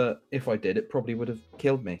 but if I did, it probably would have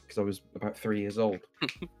killed me because I was about 3 years old.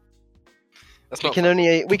 That's We not.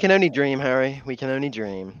 can only dream, Harry. We can only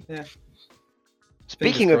dream. Yeah.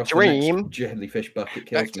 Speaking Fingers of crossed the next dream, jellyfish bucket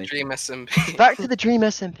Back kills to me. Dream SMP. back to the Dream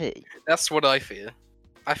SMP. That's what I fear.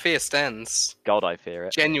 I fear stands. God, I fear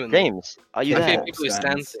it. Genuinely. James, are you I Yeah. fear there? people who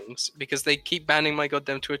stand Stands. things because they keep banning my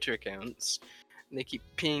goddamn Twitter accounts and they keep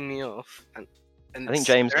peeing me off. And I think it's-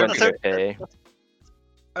 James they're went so- to go pee.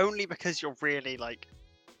 Only because you're really like.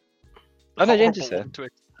 Oh, no, James is horrible here. on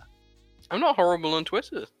Twitter. I'm not horrible on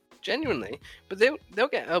Twitter, genuinely, but they'll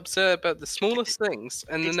get upset about the smallest things,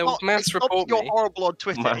 and then It's they'll not- mass it's not that report you're me. horrible on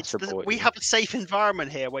Twitter. Mass It's that report we you. have a safe environment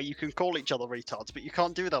here where you can call each other retards, but you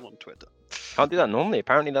can't do that on Twitter. Can't do that normally.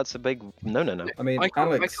 Apparently, that's a big no. I mean, I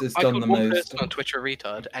called- Alex has I done called the one most. person on Twitter a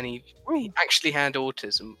retard, and he actually had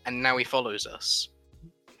autism, and now he follows us.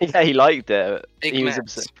 Yeah, he liked it. Big he was Matt.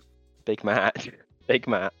 upset. Big Matt. Big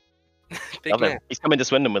Matt. Big Love him. Matt. He's coming to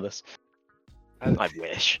Swindon with us. Uh, I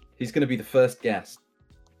wish. He's going to be the first guest.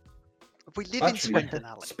 We live Actually, in Swindon,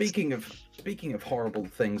 Alex. Speaking of horrible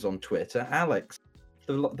things on Twitter, Alex,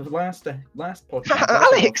 the last podcast, I said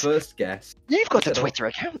Alex! our first guest. You've got a Shut up. Twitter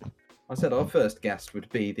account. I said our first guest would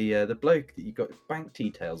be the bloke that you got bank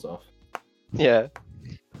details off. Yeah.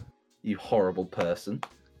 You horrible person.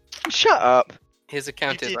 Shut up. His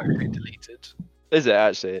account You is did- actually deleted. Is it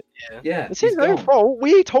actually? Yeah, It's he's his own gone. fault.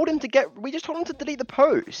 We told him to get. We just told him to delete the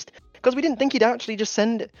post because we didn't think he'd actually just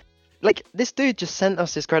send it. Like this dude just sent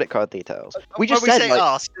us his credit card details. We just when said we say like,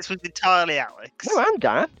 us, this was entirely Alex. no, and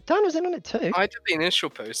Dan. Dan was in on it too. I did the initial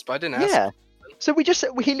post, but I didn't ask. Yeah. So we just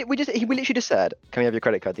we literally just said, "Can we have your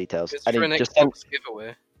credit card details?" It's And for he an just Xbox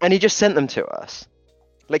giveaway. sent them to us.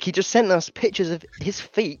 Like he just sent us pictures of his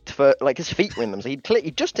feet for like his feet were in them. So he'd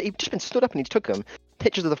just been stood up and he took them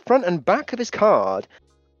pictures of the front and back of his card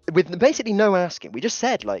with basically no asking. We just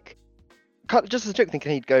said like, just as a joke,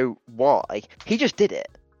 thinking he'd go why. He just did it.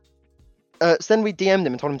 So then we DM'd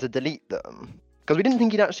him and told him to delete them because we didn't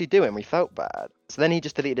think he'd actually do it and we felt bad. So then he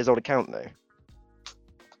just deleted his old account though.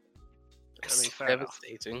 It's fair enough.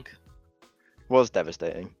 devastating. Was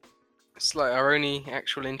devastating. It's like our only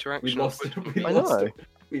actual We interaction. lost. We I lost. know.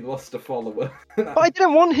 We lost a follower. But I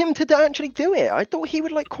didn't want him to actually do it. I thought he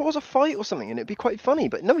would like cause a fight or something and it'd be quite funny.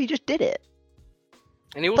 But no, he just did it.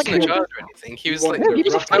 And he wasn't Like, a he- child or anything. He was he like, wanted he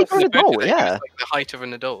was a rough funny house. for an adult, He was yeah. like the height of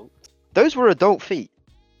an adult. Those were adult feet.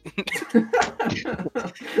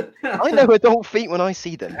 I know adult feet when I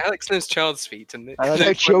see them. Alex knows child's feet, and And I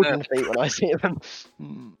know children's feet when I see them.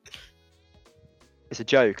 Hmm. It's a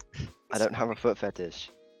joke. I don't have a foot fetish.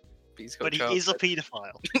 He's got But he child is a feet.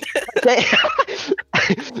 paedophile.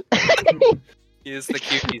 He is the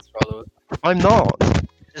cuties follower. I'm not.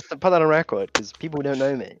 Just to put that on record, because people don't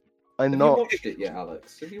know me. I'm Have not. you watched it yet,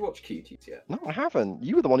 Alex? Have you watched Cuties yet? No, I haven't.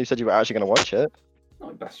 You were the one who said you were actually going to watch it. No,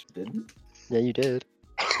 I bet you didn't. Yeah, you did.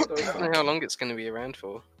 I don't know how long it's going to be around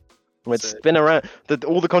for. Well, it's So- been around.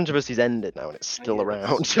 All the controversies ended now, and it's still yeah.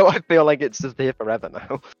 around. So I feel like it's just here forever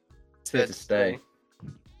now. It's here to stay.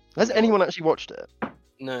 Has anyone actually watched it?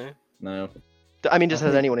 No. No, I mean, just I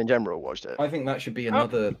has think- anyone in general watched it? I think that should be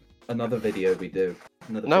another video we do.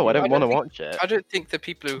 Another No, I video. don't want to think- watch it. I don't think the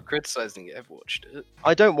people who are criticizing it have watched it.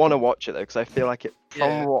 I don't want to watch it though, because I feel like it. From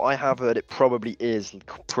Yeah. what I have heard, it probably is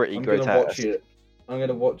pretty I'm gonna grotesque. watch it. I'm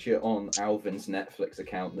gonna watch it on Alvin's Netflix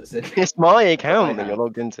account. That's it. It's my account that have. you're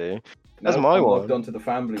logged into. That's No, my I'm one. logged onto the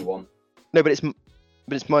family one. No, but it's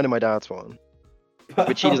mine and my dad's one,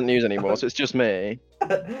 which he doesn't use anymore. So it's just me.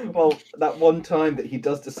 Well, that one time that he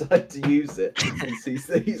does decide to use it, he's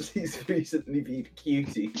recently viewed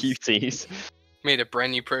Cuties. Cuties. Made a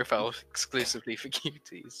brand new profile exclusively for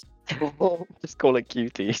cuties. Just call it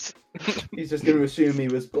cuties. He's just going to assume he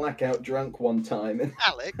was blackout drunk one time. And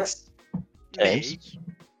Alex, James? me,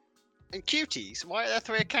 and Cuties. Why are there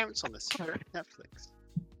 3 accounts on this Netflix?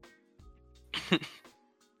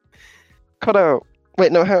 Cut out.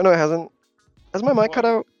 Wait, no, it hasn't. Has my mic cut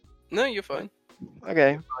out? No, you're fine.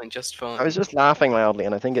 Okay. Fine, just fine. I was just laughing loudly,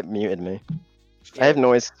 and I think it muted me. Yeah, I have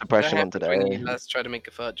noise that suppression on happened when you today. last tried to make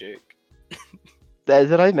a fart joke.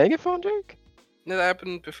 Did I make a fun joke? No, that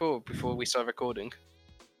happened before we started recording.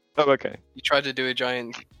 Oh, okay. You tried to do a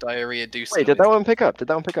giant diarrhea deuce. Wait, did that one pick up? Did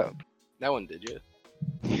that one pick up? That one did, yeah.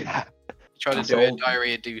 Yeah. You tried to That's do a old.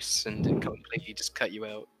 diarrhea deuce and it completely just cut you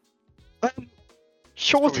out.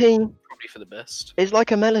 Shorty Probably for the best. is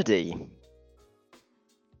like a melody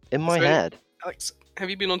in my So- head. Alex, have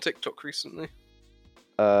you been on TikTok recently?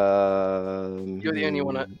 You're You're the only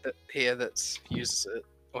one here that's uses it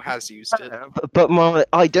or has used it. But my,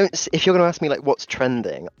 I don't. If you're gonna ask me like what's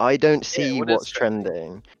trending, I don't see what is what's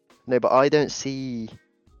trending. No, but I don't see.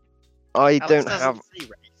 I Alex don't doesn't have. see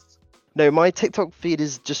race. No, my TikTok feed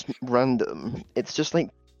is just random. It's just like,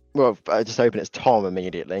 well, I just open it's Tom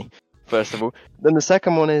immediately. First of all, then the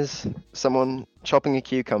second one is someone chopping a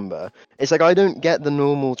cucumber. It's like I don't get the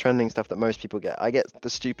normal trending stuff that most people get. I get the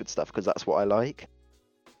stupid stuff because that's what I like.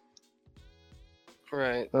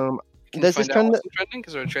 Right. Um, Can there's you this find out trend what's trending?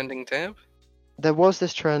 Is there a trending tab? there was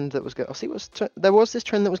this trend that was going. I'll see what's. There was this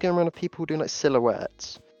trend that was going around of people doing like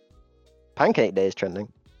silhouettes. Pancake Day is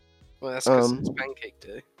trending. Well, that's because it's Um, Pancake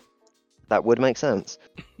Day. That would make sense.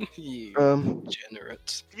 You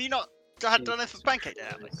degenerate. Have you not done it for Pancake Day,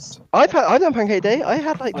 Alex? I've done Pancake Day. I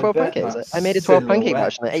had like 12 pancakes. I made a 12 pancake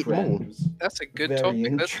batch and I ate them all. That's a good Very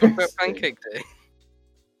topic. Let's talk about interesting. Pancake Day.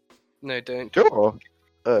 No, don't. Sure.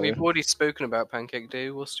 Oh. We've already spoken about Pancake Day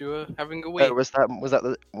whilst you were having a week. Oh, was that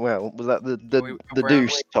the We-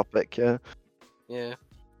 deuce topic? Yeah. Yeah.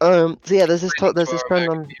 So yeah, there's this Explaining there's to this our trend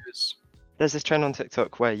American on viewers. there's this trend on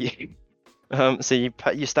TikTok where you so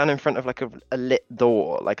you stand in front of like a lit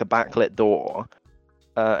door, like a backlit door,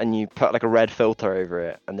 and you put like a red filter over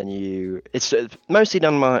it, and then it's mostly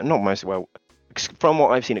done by not mostly well from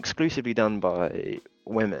what I've seen exclusively done by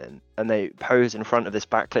women, and they pose in front of this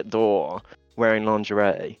backlit door wearing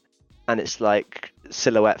lingerie, and it's like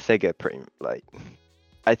silhouette figure print. Like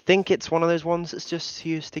I think it's one of those ones that's just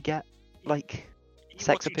used to get like You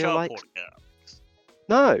sex watching appeal child likes. porn, yeah.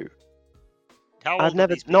 no. How old I've are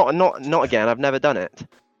never these people? not again. I've never done it.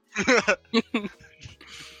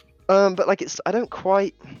 But like I don't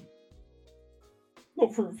quite.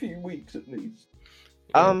 Not for a few weeks at least.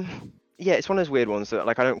 Yeah, it's one of those weird ones that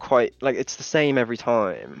like I don't quite like. It's the same every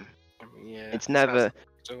time. I mean, yeah. It's sounds never like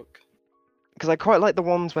TikTok. because I quite like the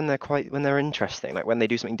ones when they're interesting, like when they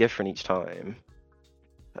do something different each time.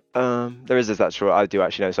 There is this actual I do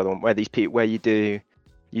actually know this other one where you do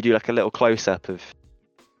like a little close up of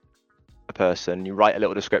a person, you write a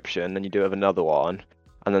little description, then you do it of another one,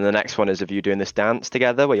 and then the next one is of you doing this dance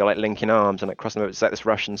together where you're like linking arms and like crossing over. It's like this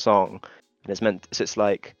Russian song, and it's meant. So it's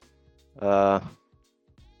like, what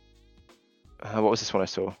was this one I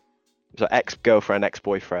saw? It was like ex-girlfriend,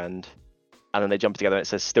 ex-boyfriend, and then they jump together and it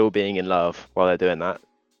says still being in love while they're doing that.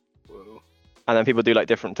 Whoa. And then people do like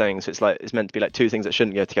different things. So it's meant to be like two things that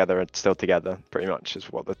shouldn't go together are still together. Pretty much is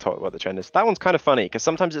what the trend is. That one's kind of funny because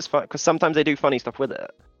sometimes it's fun because sometimes they do funny stuff with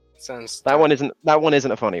it. Sounds. That one isn't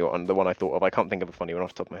a funny one. The one I thought of, I can't think of a funny one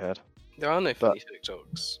off the top of my head. There are no funny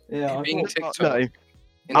TikToks. Yeah, I Being thought, TikTok. No,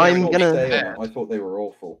 in I'm their gonna- own Stay bad. on it. I thought they were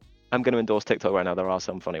awful. I'm going to endorse TikTok right now. There are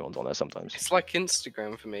some funny ones on there sometimes. It's like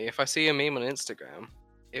Instagram for me. If I see a meme on Instagram,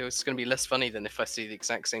 it's going to be less funny than if I see the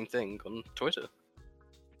exact same thing on Twitter.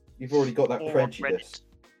 You've already got that Or prejudice.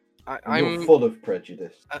 I'm You're full of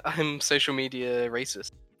prejudice. I'm social media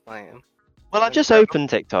racist. I am. Well, I've just opened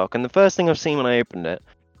TikTok, and the first thing I've seen when I opened it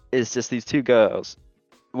is just these two girls.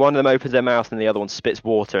 One of them opens their mouth, and the other one spits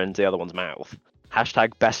water into the other one's mouth.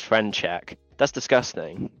 Hashtag best friend check. That's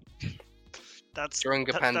disgusting. That's During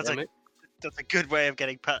a pandemic. That's a good way of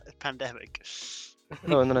getting pandemic.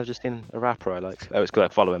 Oh, and then I've just seen a rapper I like. Oh, it's because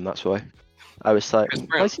I follow him, that's why. I was like, Chris why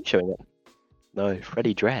Brown. is he showing it? No,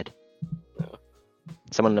 Freddie Dredd. No.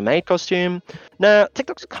 Someone in a maid costume. Nah,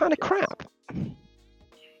 TikTok's kind of crap.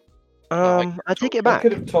 I take it I back.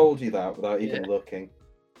 could have told you that without even Yeah. looking.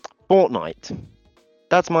 Fortnite.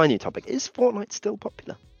 That's my new topic. Is Fortnite still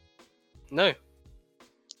popular? No.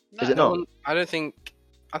 Is it not? I don't think.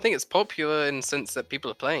 I think it's popular in the sense that people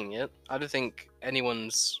are playing it. I don't think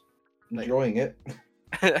anyone's. Like- Enjoying it.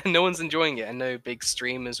 no one's enjoying it, and no big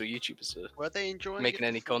streamers or YouTubers are Were they enjoying making it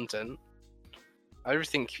any before? content. I don't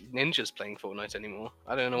think Ninja's playing Fortnite anymore.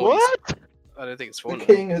 I don't know What? I don't think it's The Fortnite.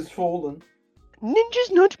 king has fallen.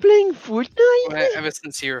 Ninja's not playing Fortnite? Well, ever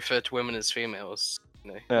since he referred to women as females,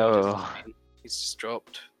 you know, Oh. he's just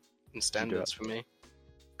dropped in standards for me.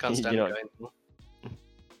 Can't You stand know- the guy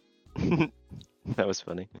anymore. That was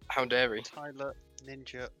funny. How dare he? Tyler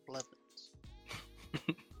Ninja Blevins.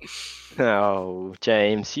 Oh,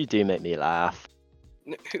 James, you do make me laugh.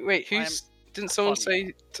 Wait, who's Didn't someone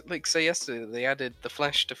Funny. say yesterday that they added the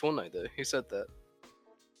Flash to Fortnite though? Who said that?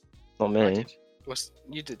 Not I me. did.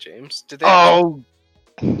 You did, James. Did they? actually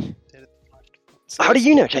Oh, say how do that?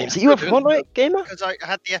 you know, James? Are you a Fortnite gamer? Because I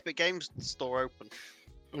had the Epic Games store open.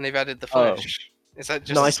 And they've added the Oh. Flash. Is that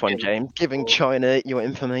just a Nice one, skin? James. Giving Or- China your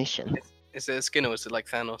information. Is it a skin or is it like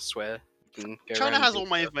Thanos where you can go China around has and all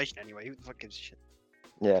my stuff? information anyway. Who the fuck gives a shit?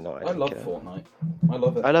 Yeah, no, I I don't love care. Fortnite. I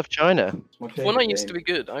love it. I love China. It's my favorite Fortnite used to game.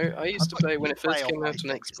 be good. I used to play when it Play first on came my out on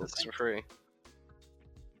thing, it's the Xbox same. for free.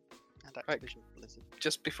 And Right. Activision Blizzard.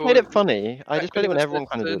 Just before. Played it funny. I back just played it when was everyone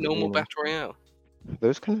just kind of a did it. normal you know. battle royale.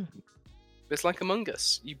 Those kind of. It's like Among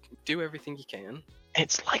Us. You do everything you can.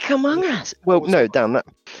 It's like Among Us. Well, What was no, it? damn that.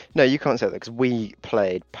 No, you can't say that because we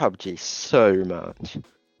played PUBG so much.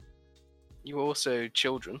 You were also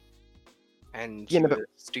children, and Yeah, you no, were but-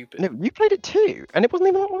 stupid. No, you played it too, and it wasn't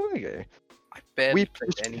even that long ago. I barely we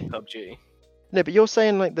played just- any PUBG. No, but you're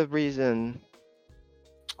saying like the reason.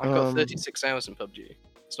 I've got Um, 36 hours in PUBG.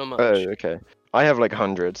 It's not much. Oh, okay. I have like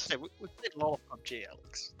hundreds. So we played a lot of PUBG,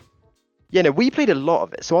 Alex. Yeah, no, we played a lot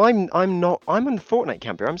of it. So I'm in the Fortnite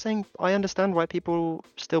camp here. I'm saying I understand why people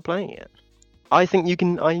still playing it. I think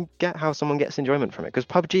I get how someone gets enjoyment from it because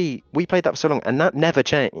PUBG, we played that for so long and that never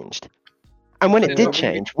changed. And when Yeah, it did we-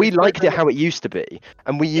 change, we we played liked it that- how it used to be,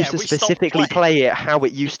 and we used Yeah, to we stopped specifically playing. play it how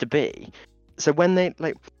it used to be. So when they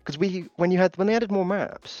because when they added more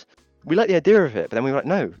maps, we liked the idea of it, but then we were like,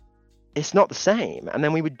 no, it's not the same. And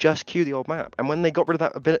then we would just queue the old map. And when they got rid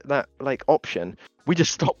of that like option, we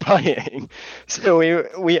just stopped playing. So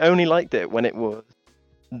we only liked it when it was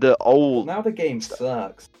the Well, old. now the game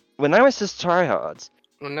sucks. Well, now it's just tryhards.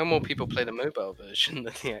 Well, no more people play the mobile version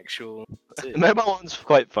than the actual. The mobile one's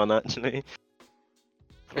quite fun actually.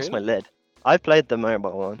 What's my lid? I've played the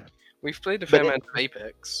mobile one. We've played a But fair it- amount of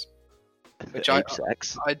Apex. Which I-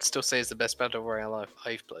 Apex. I'd still say is the best battle royale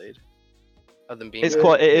I've played, other than being. It's Yeah,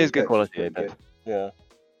 quite. It is Apex good is quality. pretty Apex. good. Yeah.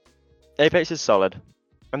 Apex is solid,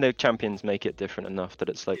 and the champions make it different enough that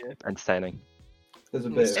it's like Yeah. entertaining. There's a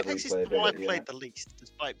Mm. bit of Apex is the one I've replayability. played Yeah. the least,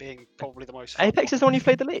 despite being probably the most fun. Apex is the one you've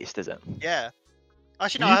played the least, is it? Yeah.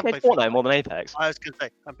 Actually, You no, I haven't played played Fortnite more than Apex. I was going to say, I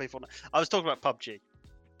haven't played Fortnite. I was talking about PUBG.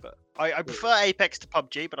 But I prefer Apex to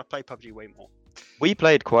PUBG, but I play PUBG way more. We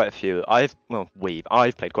played quite a few. I've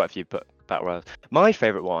played quite a few battle royals. My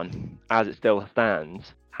favourite one, as it still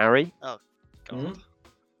stands, Harry. God. Mhm.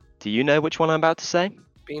 Do you know which one I'm about to say?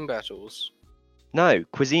 Beam battles. No,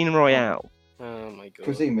 Cuisine Royale. Oh my god.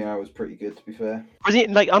 Cuisine Meow was pretty good, to be fair.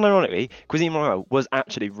 Cuisine, like unironically, Cuisine Royale was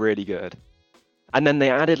actually really good. And then they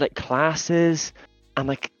added like classes and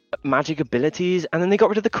like magic abilities, and then they got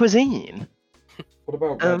rid of the cuisine. What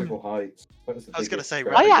about Um, Radical Heights? That was the I was gonna biggest say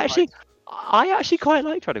threat. Radical I actually quite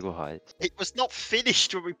liked Radical Heights. It was not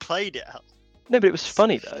finished when we played it. No, but it was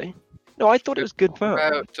funny though. No, I thought it was good fun.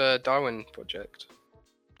 What about Darwin Project?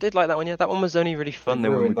 Did like that one, yeah. That one was only really fun They've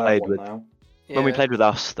then when we ruined that played one with now. when we Yeah, played with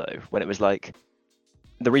us though. When it was like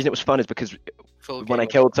the reason it was fun is because full when I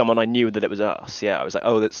game killed someone, I knew that it was us. Yeah, I was like,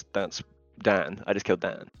 oh, that's Dan. I just killed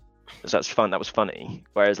Dan. So that's fun. That was funny.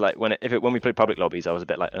 Whereas like when we played public lobbies, I was a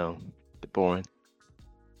bit like, oh, a bit boring.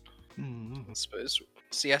 I suppose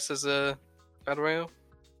CS is a battle royale.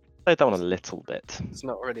 Played that one a little bit. It's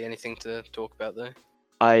not really anything to talk about though.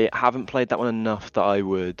 I haven't played that one enough that I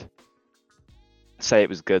would say it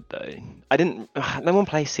was good though. I didn't. No one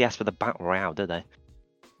plays CS for the battle royale, did they?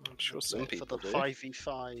 I'm sure some for people the do.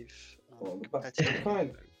 5v5. Well, the back- competitive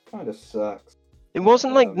kind- Kind of sucks. It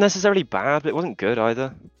wasn't like Um, necessarily bad, but it wasn't good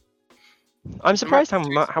either. I'm surprised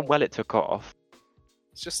how well it took off.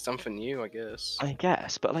 It's just something new, I guess. I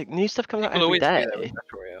guess, but like new stuff comes out People every always do that day. with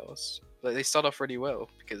battle royales. Like they start off really well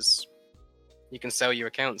because you can sell your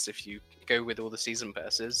accounts if you go with all the season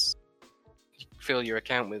passes. You fill your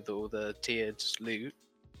account with all the tiered loot.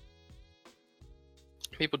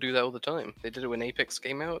 People do that all the time. They did it when Apex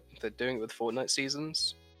came out. They're doing it with Fortnite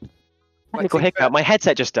seasons. Like, Technical think hiccup. My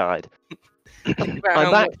headset just died. Think about I'm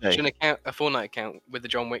how back much though. a Fortnite account with the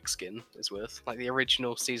John Wick skin is worth. Like the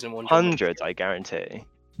original season 1. John Wick Hundreds, skin. I guarantee.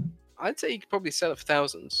 I'd say you could probably sell it for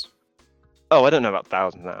thousands. Oh, I don't know about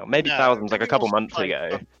thousands now. Maybe No, thousands like a nobody couple wants months to play-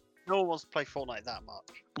 ago. No one wants to play Fortnite that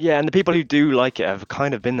much. Yeah, and the people who do like it have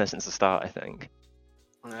kind of been there since the start, I think.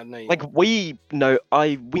 I know. Like we know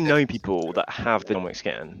people that have the John Wick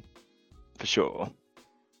skin, for sure.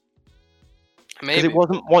 Because maybe it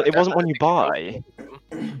wasn't one. It I wasn't don't one you think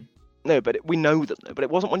buy. No, but we know that. But it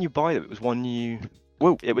wasn't one you buy. Though. It was one you.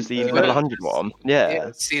 Well, it was the You level purchase. 100 one. Yeah. Yeah,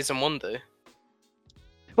 it's season 1 though.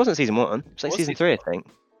 It wasn't season 1. It was like Was season season 3, I think.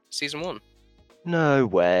 Season 1. No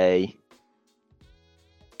way.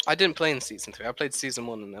 I didn't play in season 3. I played season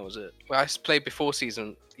 1 and that was it. Well, I played before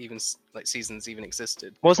seasons even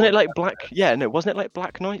existed. Wasn't it before like Black? Yeah, no, wasn't it like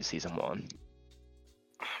Black Knight season 1?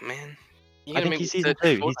 Oh, man. You're I gonna think make he's me season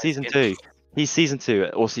search 2. for He's that season skin. 2. He's season 2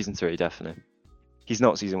 or season 3, definitely. He's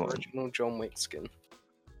not season 1. Original John Wick skin.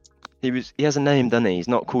 He has a name, doesn't he? He's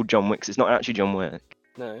not called John Wick. It's not actually John Wick.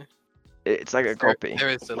 No. It's like a copy. There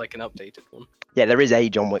is like an updated one. Yeah, there is a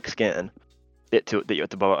John Wick skin that you have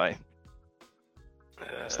to buy.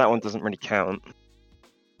 So that one doesn't really count.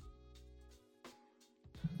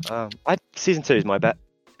 Season 2 is my bet.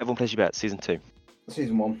 Everyone place your bet. Season 2.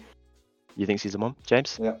 Season 1. You think season 1,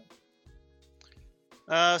 James? Yeah.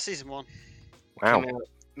 Season 1. Wow. Came out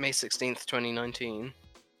May 16th, 2019.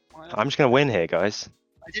 I'm just gonna win here, guys.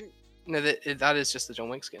 I didn't. No, that is just the John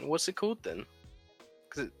Wick skin. What's it called then?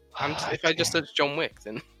 Because if I just search John Wick,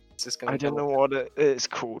 then it's just gonna. I don't know what it's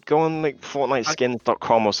called. Go on like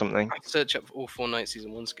FortniteSkins.com or something. I'll search up all Fortnite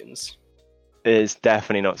season 1 skins. It's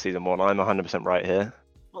definitely not season 1. I'm 100% right here.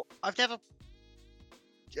 Well, I've never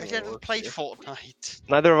played Fortnite.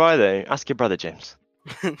 Neither have I, though. Ask your brother, James.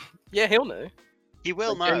 Yeah, he'll know. He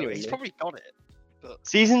will Like, know. genuinely. He's probably got it.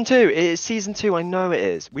 Season 2. It is season 2. I know it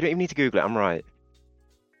is. We don't even need to Google it. I'm right.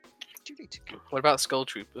 Do you need to go? What about Skull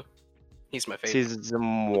Trooper? He's my favorite.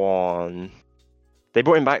 Season 1. They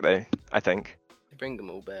brought him back, though, I think. They bring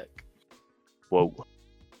them all back. Whoa.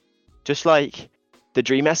 Just like the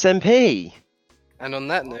Dream SMP. And on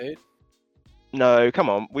that note, No, come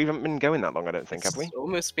on. We haven't been going that long, I don't think, have we? it's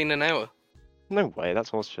almost been an hour. No way. That's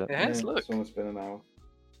horse shit. It has, Yeah, look. It's almost been an hour.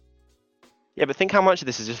 Yeah, but think how much of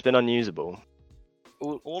this has just been unusable.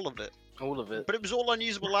 All of it. All of it. But it was all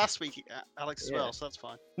unusable last week, Alex, as Yeah. well, so that's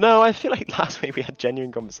fine. No, I feel like last week we had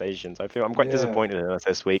genuine conversations. I'm quite Yeah. disappointed in us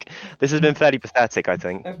this week. This has been fairly pathetic, I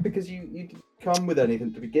think. That's because you didn't come with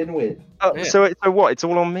anything to begin with. Yeah. So what? It's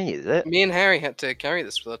all on me, is it? Me and Harry had to carry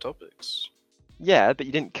this with our topics. Yeah, but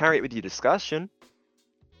you didn't carry it with your discussion.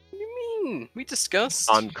 What do you mean? We discussed.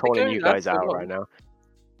 I'm They calling go you that guys for out long. right now.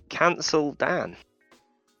 Cancel Dan.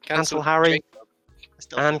 Cancel Cancel Harry. Jake. I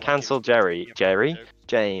still feel And like cancel it was Jerry. a Jerry? joke.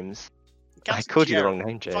 James. I Cancel called you the Jerry. wrong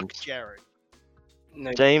name, Fuck James. Jerry.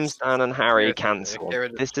 No, James, Dan, and Harry Get rid of it, cancel. get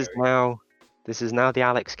rid of This is Jerry. now the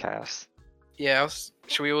Alex cast. Yeah,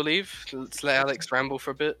 should we all leave? Let's let Alex ramble for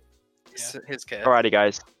a bit. It's his care. Alrighty,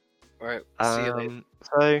 guys. Alright, see you later.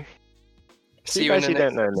 So See you you in guys the who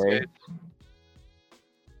don't next know me, episode.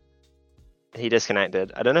 he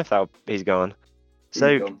disconnected. I don't know if he's gone. He's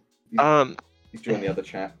So gone. He's joined the other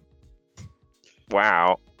chat.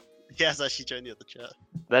 wow. He has actually joined the other chat.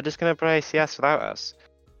 They're just gonna play CS without us.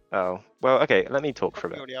 Oh, well, okay, let me talk for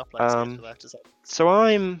a We bit. already are playing CS without us.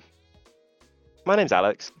 So my name's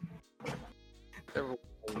Alex.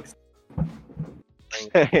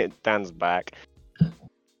 Dan's back.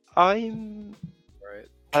 I'm Right.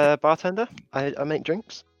 a bartender. I make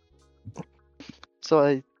drinks.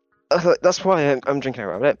 So that's why I'm drinking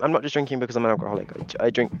alcohol. I'm not just drinking because I'm an alcoholic. I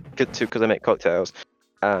drink good too because I make cocktails.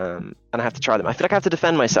 And I have to try them. I feel like I have to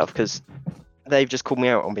defend myself because they've just called me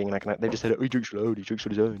out on being like they just said, "Oh, he drinks slowly. He drinks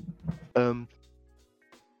on his own."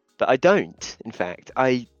 But I don't. In fact,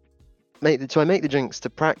 I make the drinks to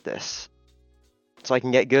practice, so I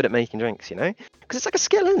can get good at making drinks. You know, because it's like a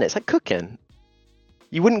skill, isn't it? It's like cooking.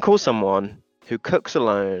 You wouldn't call someone who cooks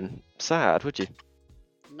alone sad, would you?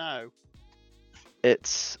 No.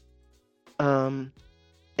 It's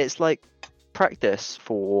like practice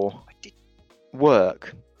for I did.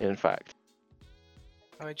 work. In fact,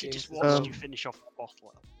 Hi, He James. just watched Um, you finish off the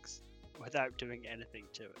bottle, Alex, without doing anything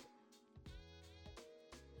to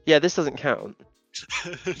yeah, this doesn't count.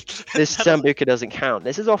 it. This Sambuca doesn't count.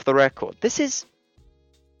 This is off the record. This is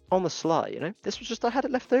on the sly, you know? This was just, I had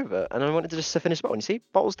it left over, and I wanted to just finish the bottle. And you see,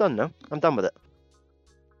 bottle's done now. I'm done with it.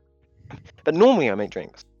 But normally I make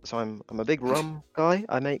drinks. So I'm a big rum guy.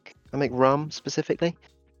 I make rum specifically.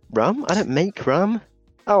 Rum? I don't make rum.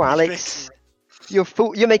 Oh, Alex, you're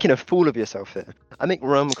making a fool of yourself here. I make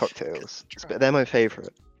rum cocktails. They're my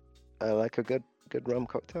favorite. I like a good rum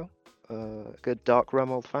cocktail. Good dark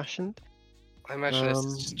rum old fashioned. I imagine this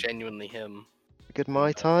is just genuinely him. A good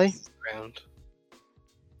Mai Tai. Around.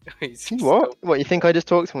 He's You just what? What, you think I just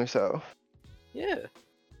talk to myself? Yeah,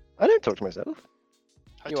 I don't talk to myself.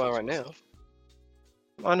 you are right now.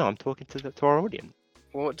 I know, I'm talking to our audience.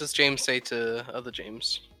 Well, what does James say to other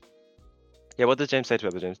James? Yeah, what does James say to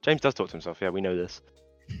other James? James does talk to himself, yeah, we know this.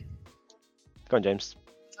 Go on, James.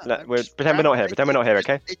 Pretend we're not here, pretend we're not here,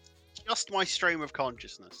 okay? It's just my stream of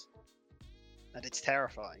consciousness. And it's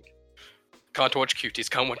terrifying. Can't watch cuties,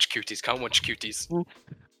 can't watch cuties, can't watch cuties.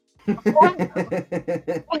 I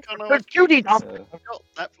can't know. But Judy, I've got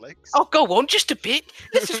Netflix. Oh, go on, just a bit.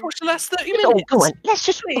 Let's just watch the last 30 oh, minutes. go on. Let's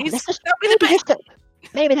just, Please. let's just That'll be the maybe,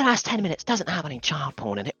 best. maybe the last 10 minutes doesn't have any child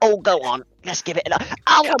porn in it. Oh, go on. Let's give it a...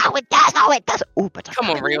 Oh, it does. Oh, it does. Oh, but Come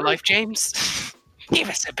on, real life, James. Give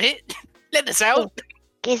us a bit. Let us out.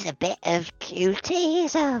 Gives a bit of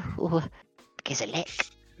cuties. Oh, gives a lick.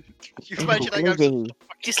 You imagine I go Lizzie.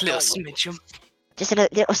 Just a little smidgen. Just a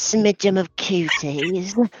little smidgen of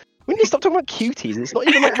cuties. We need to stop talking about cuties. It's not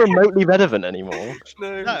even like remotely relevant anymore.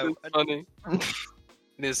 No, it's funny. It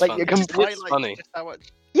is Like, funny. you can- just It's highlight funny. just how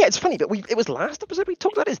much. Yeah, it's funny, but it was last episode we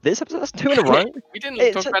talked about this episode. That's 2 in a row. We didn't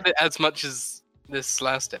It's talk a- about it as much as this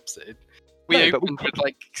last episode. We No, but we- opened with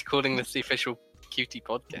like calling this the official cutie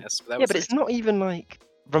podcast. But that Yeah, was but it. it's not even like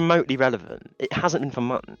remotely relevant. It hasn't been for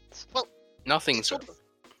months. Nothing's Sort of-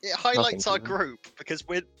 It highlights our Nothing to group because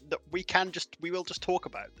we will just talk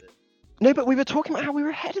about it. No, but we were talking about how we were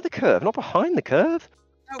ahead of the curve, not behind the curve.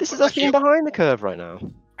 No, This but is us like, being behind the curve right now.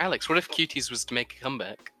 Alex, what if Cuties was to make a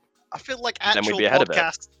comeback? I feel like Then we'd actual be ahead of it.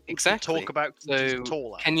 podcasts Exactly. talk about So, cuties at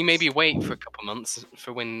all. Can you maybe wait for a couple months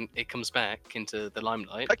for when it comes back into the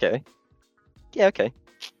limelight? Okay. Yeah, okay.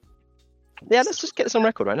 Yeah, let's just get this on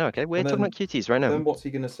record right now, okay? We're And talking then- about cuties right now. Then what's he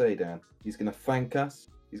gonna say, Dan? He's gonna thank us.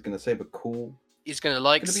 He's gonna say we're cool. He's gonna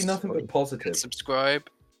like, It's gonna be nothing but positive. subscribe.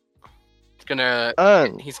 He's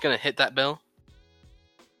gonna hit that bell.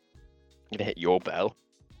 I'm gonna hit your bell.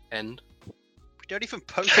 End. We don't even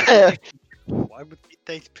post it. Why would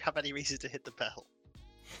they have any reason to hit the bell?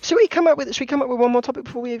 Should we come up with one more topic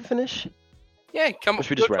before we finish? Yeah, come Or up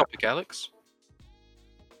should we with just your wrap? topic, Alex.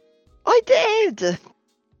 I did.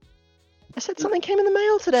 I said something came in the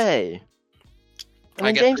mail today. And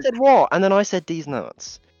I then get James it. said what? And then I said these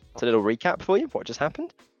nuts. It's a little recap for you of what just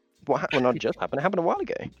happened. What happened? Well, not just happened. It happened a while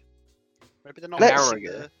ago. Maybe they're not Let's- missing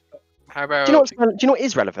the- How about? Do you know what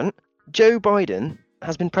is relevant? Joe Biden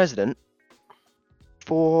has been president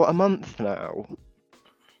for a month now,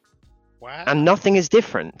 Wow. and nothing is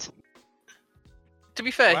different. To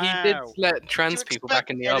be fair, he did Wow. let Do trans you people expect back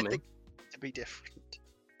in the army. anything to be different.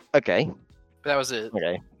 Okay, But that was it.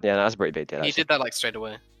 okay, yeah, that's a pretty big deal. He Actually. did that like straight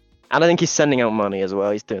away. And I think he's sending out money as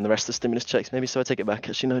well. He's doing the rest of the stimulus checks, maybe. So I take it back.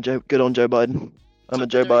 Actually, no, Joe. Good on Joe Biden. I'm So a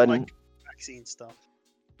Joe they're Biden. doing, like, vaccine stuff.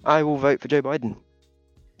 I will vote for Joe Biden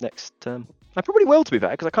next term. I probably will, to be fair,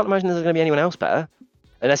 because I can't imagine there's going to be anyone else better,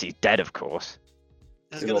 unless he's dead, of course.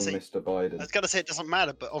 I was Good gonna on say, Mr. Biden. I was gonna say it doesn't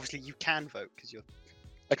matter, but obviously you can vote because you're.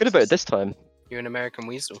 I could have voted this time. You're an American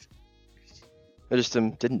weasel. I just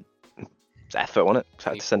didn't. It's effort on it. So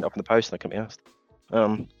I had to send it off in the post, and I couldn't be asked.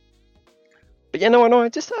 But yeah, no, I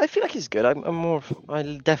feel like he's good. I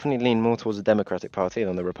definitely lean more towards the Democratic Party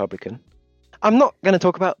than the Republican. I'm not going to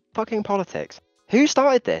talk about fucking politics. Who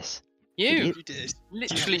started this? You, You did.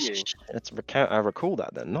 literally you. Let's recount. I recall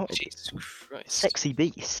that then. Not Jesus Christ. sexy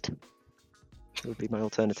beast. Would be my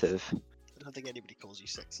alternative. I don't think anybody calls you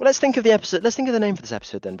sexy. Well, let's think of the episode. Let's think of the name for this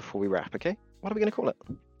episode then before we wrap. Okay. What are we going to call it?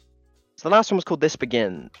 So the last one was called This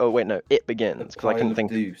Begin. Oh wait, no, It Begins. Because I couldn't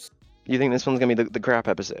think. Deuce. You think this one's gonna be the crap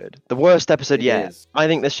episode? The worst episode It yet? is. I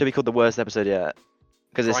think this should be called the worst episode yet.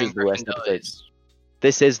 Because this Brian is the worst Griffin episode. dies.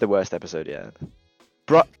 This is the worst episode yet.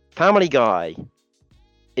 Family Guy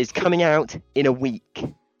is coming out in a week.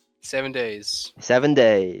 7 days. 7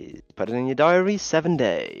 days. Put it in your diary. 7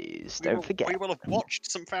 days. Don't forget. We will have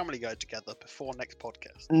watched some Family Guy together before next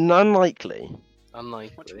podcast. Unlikely.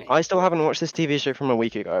 Unlikely. I still haven't watched this TV show from a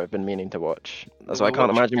week ago. I've been meaning to watch. So I We'll can't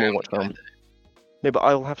watch imagine we'll Family watch Guy, them. No, but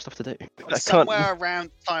I'll have stuff to do. I can't. Somewhere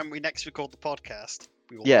around the time we next record the podcast,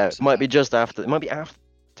 we will. Yeah, watch it some might be Family just after. It might be after.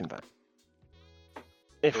 In fact.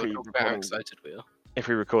 If We'll we talk about how record- excited we are. if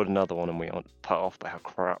we record another one and we aren't put off by how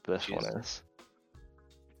crap this one Jesus.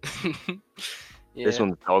 is. Yeah. This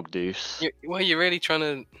one's dog deuce. You're really trying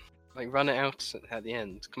to like run it out at the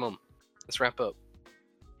end. Come on, let's wrap up.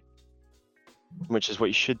 Which is what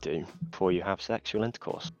you should do before you have sexual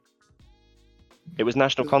intercourse. It was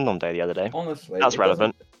National Condom Day the other day. Honestly, That's it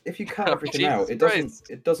relevant. doesn't- If you cut Oh, everything out, Jesus it doesn't. Christ.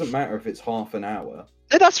 It doesn't matter if it's half an hour.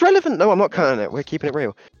 No, that's relevant. No, I'm not cutting it. We're keeping it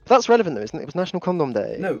real. That's relevant though, isn't it? It was National Condom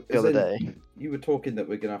Day No, the as other in, day. You were talking that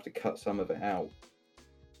we're gonna have to cut some of it out.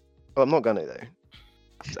 Well, I'm not gonna though.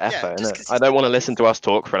 It's effort, just innit? 'cause I it's don't want to not- listen to us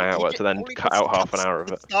talk for an You hour get- to then all he cut does out is half an cut hour of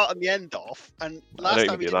the it. start and the end off, and I last don't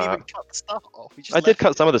time even we do didn't even that. cut the start off. We just I did left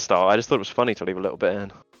cut it. some of the start. I just thought it was funny to leave a little bit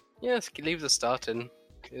in. Yes, leave the start in.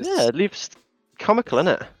 It's, Yeah, it leaves comical,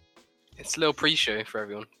 innit? it's a little pre-show for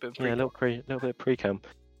everyone. But Yeah, a little bit of pre-cam.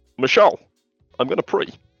 Michelle, I'm gonna pre.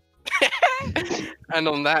 And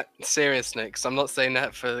on that serious note, 'cause I'm not saying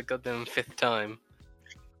that for the goddamn 5th time.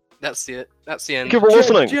 That's the end. Thank you for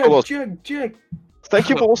listening. Jag, Jag, Jag. Thank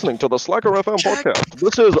you for listening to the Slacker FM podcast.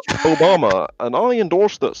 This is Obama, and I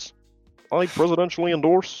endorse this. I presidentially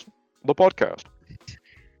endorse the podcast.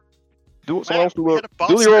 Do what someone else do. we had a bar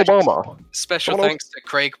Do your special. Obama. Special Someone else- thanks to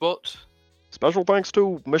Craigbot. Special thanks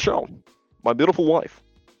to Michelle, my beautiful wife.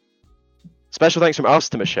 Special thanks from us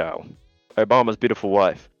to Michelle, Obama's beautiful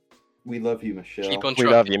wife. We love you, Michelle. Keep on We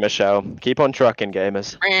love you, Michelle. Keep on trucking,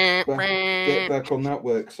 gamers. Get back on that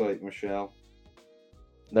work site, Michelle.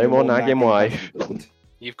 No more nagging wife. husband.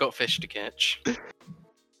 You've got fish to catch.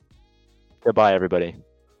 Goodbye, everybody.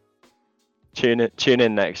 Tune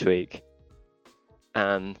in next week,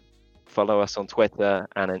 and follow us on Twitter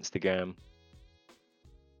and Instagram.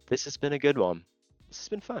 This has been a good one. This has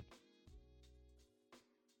been fun.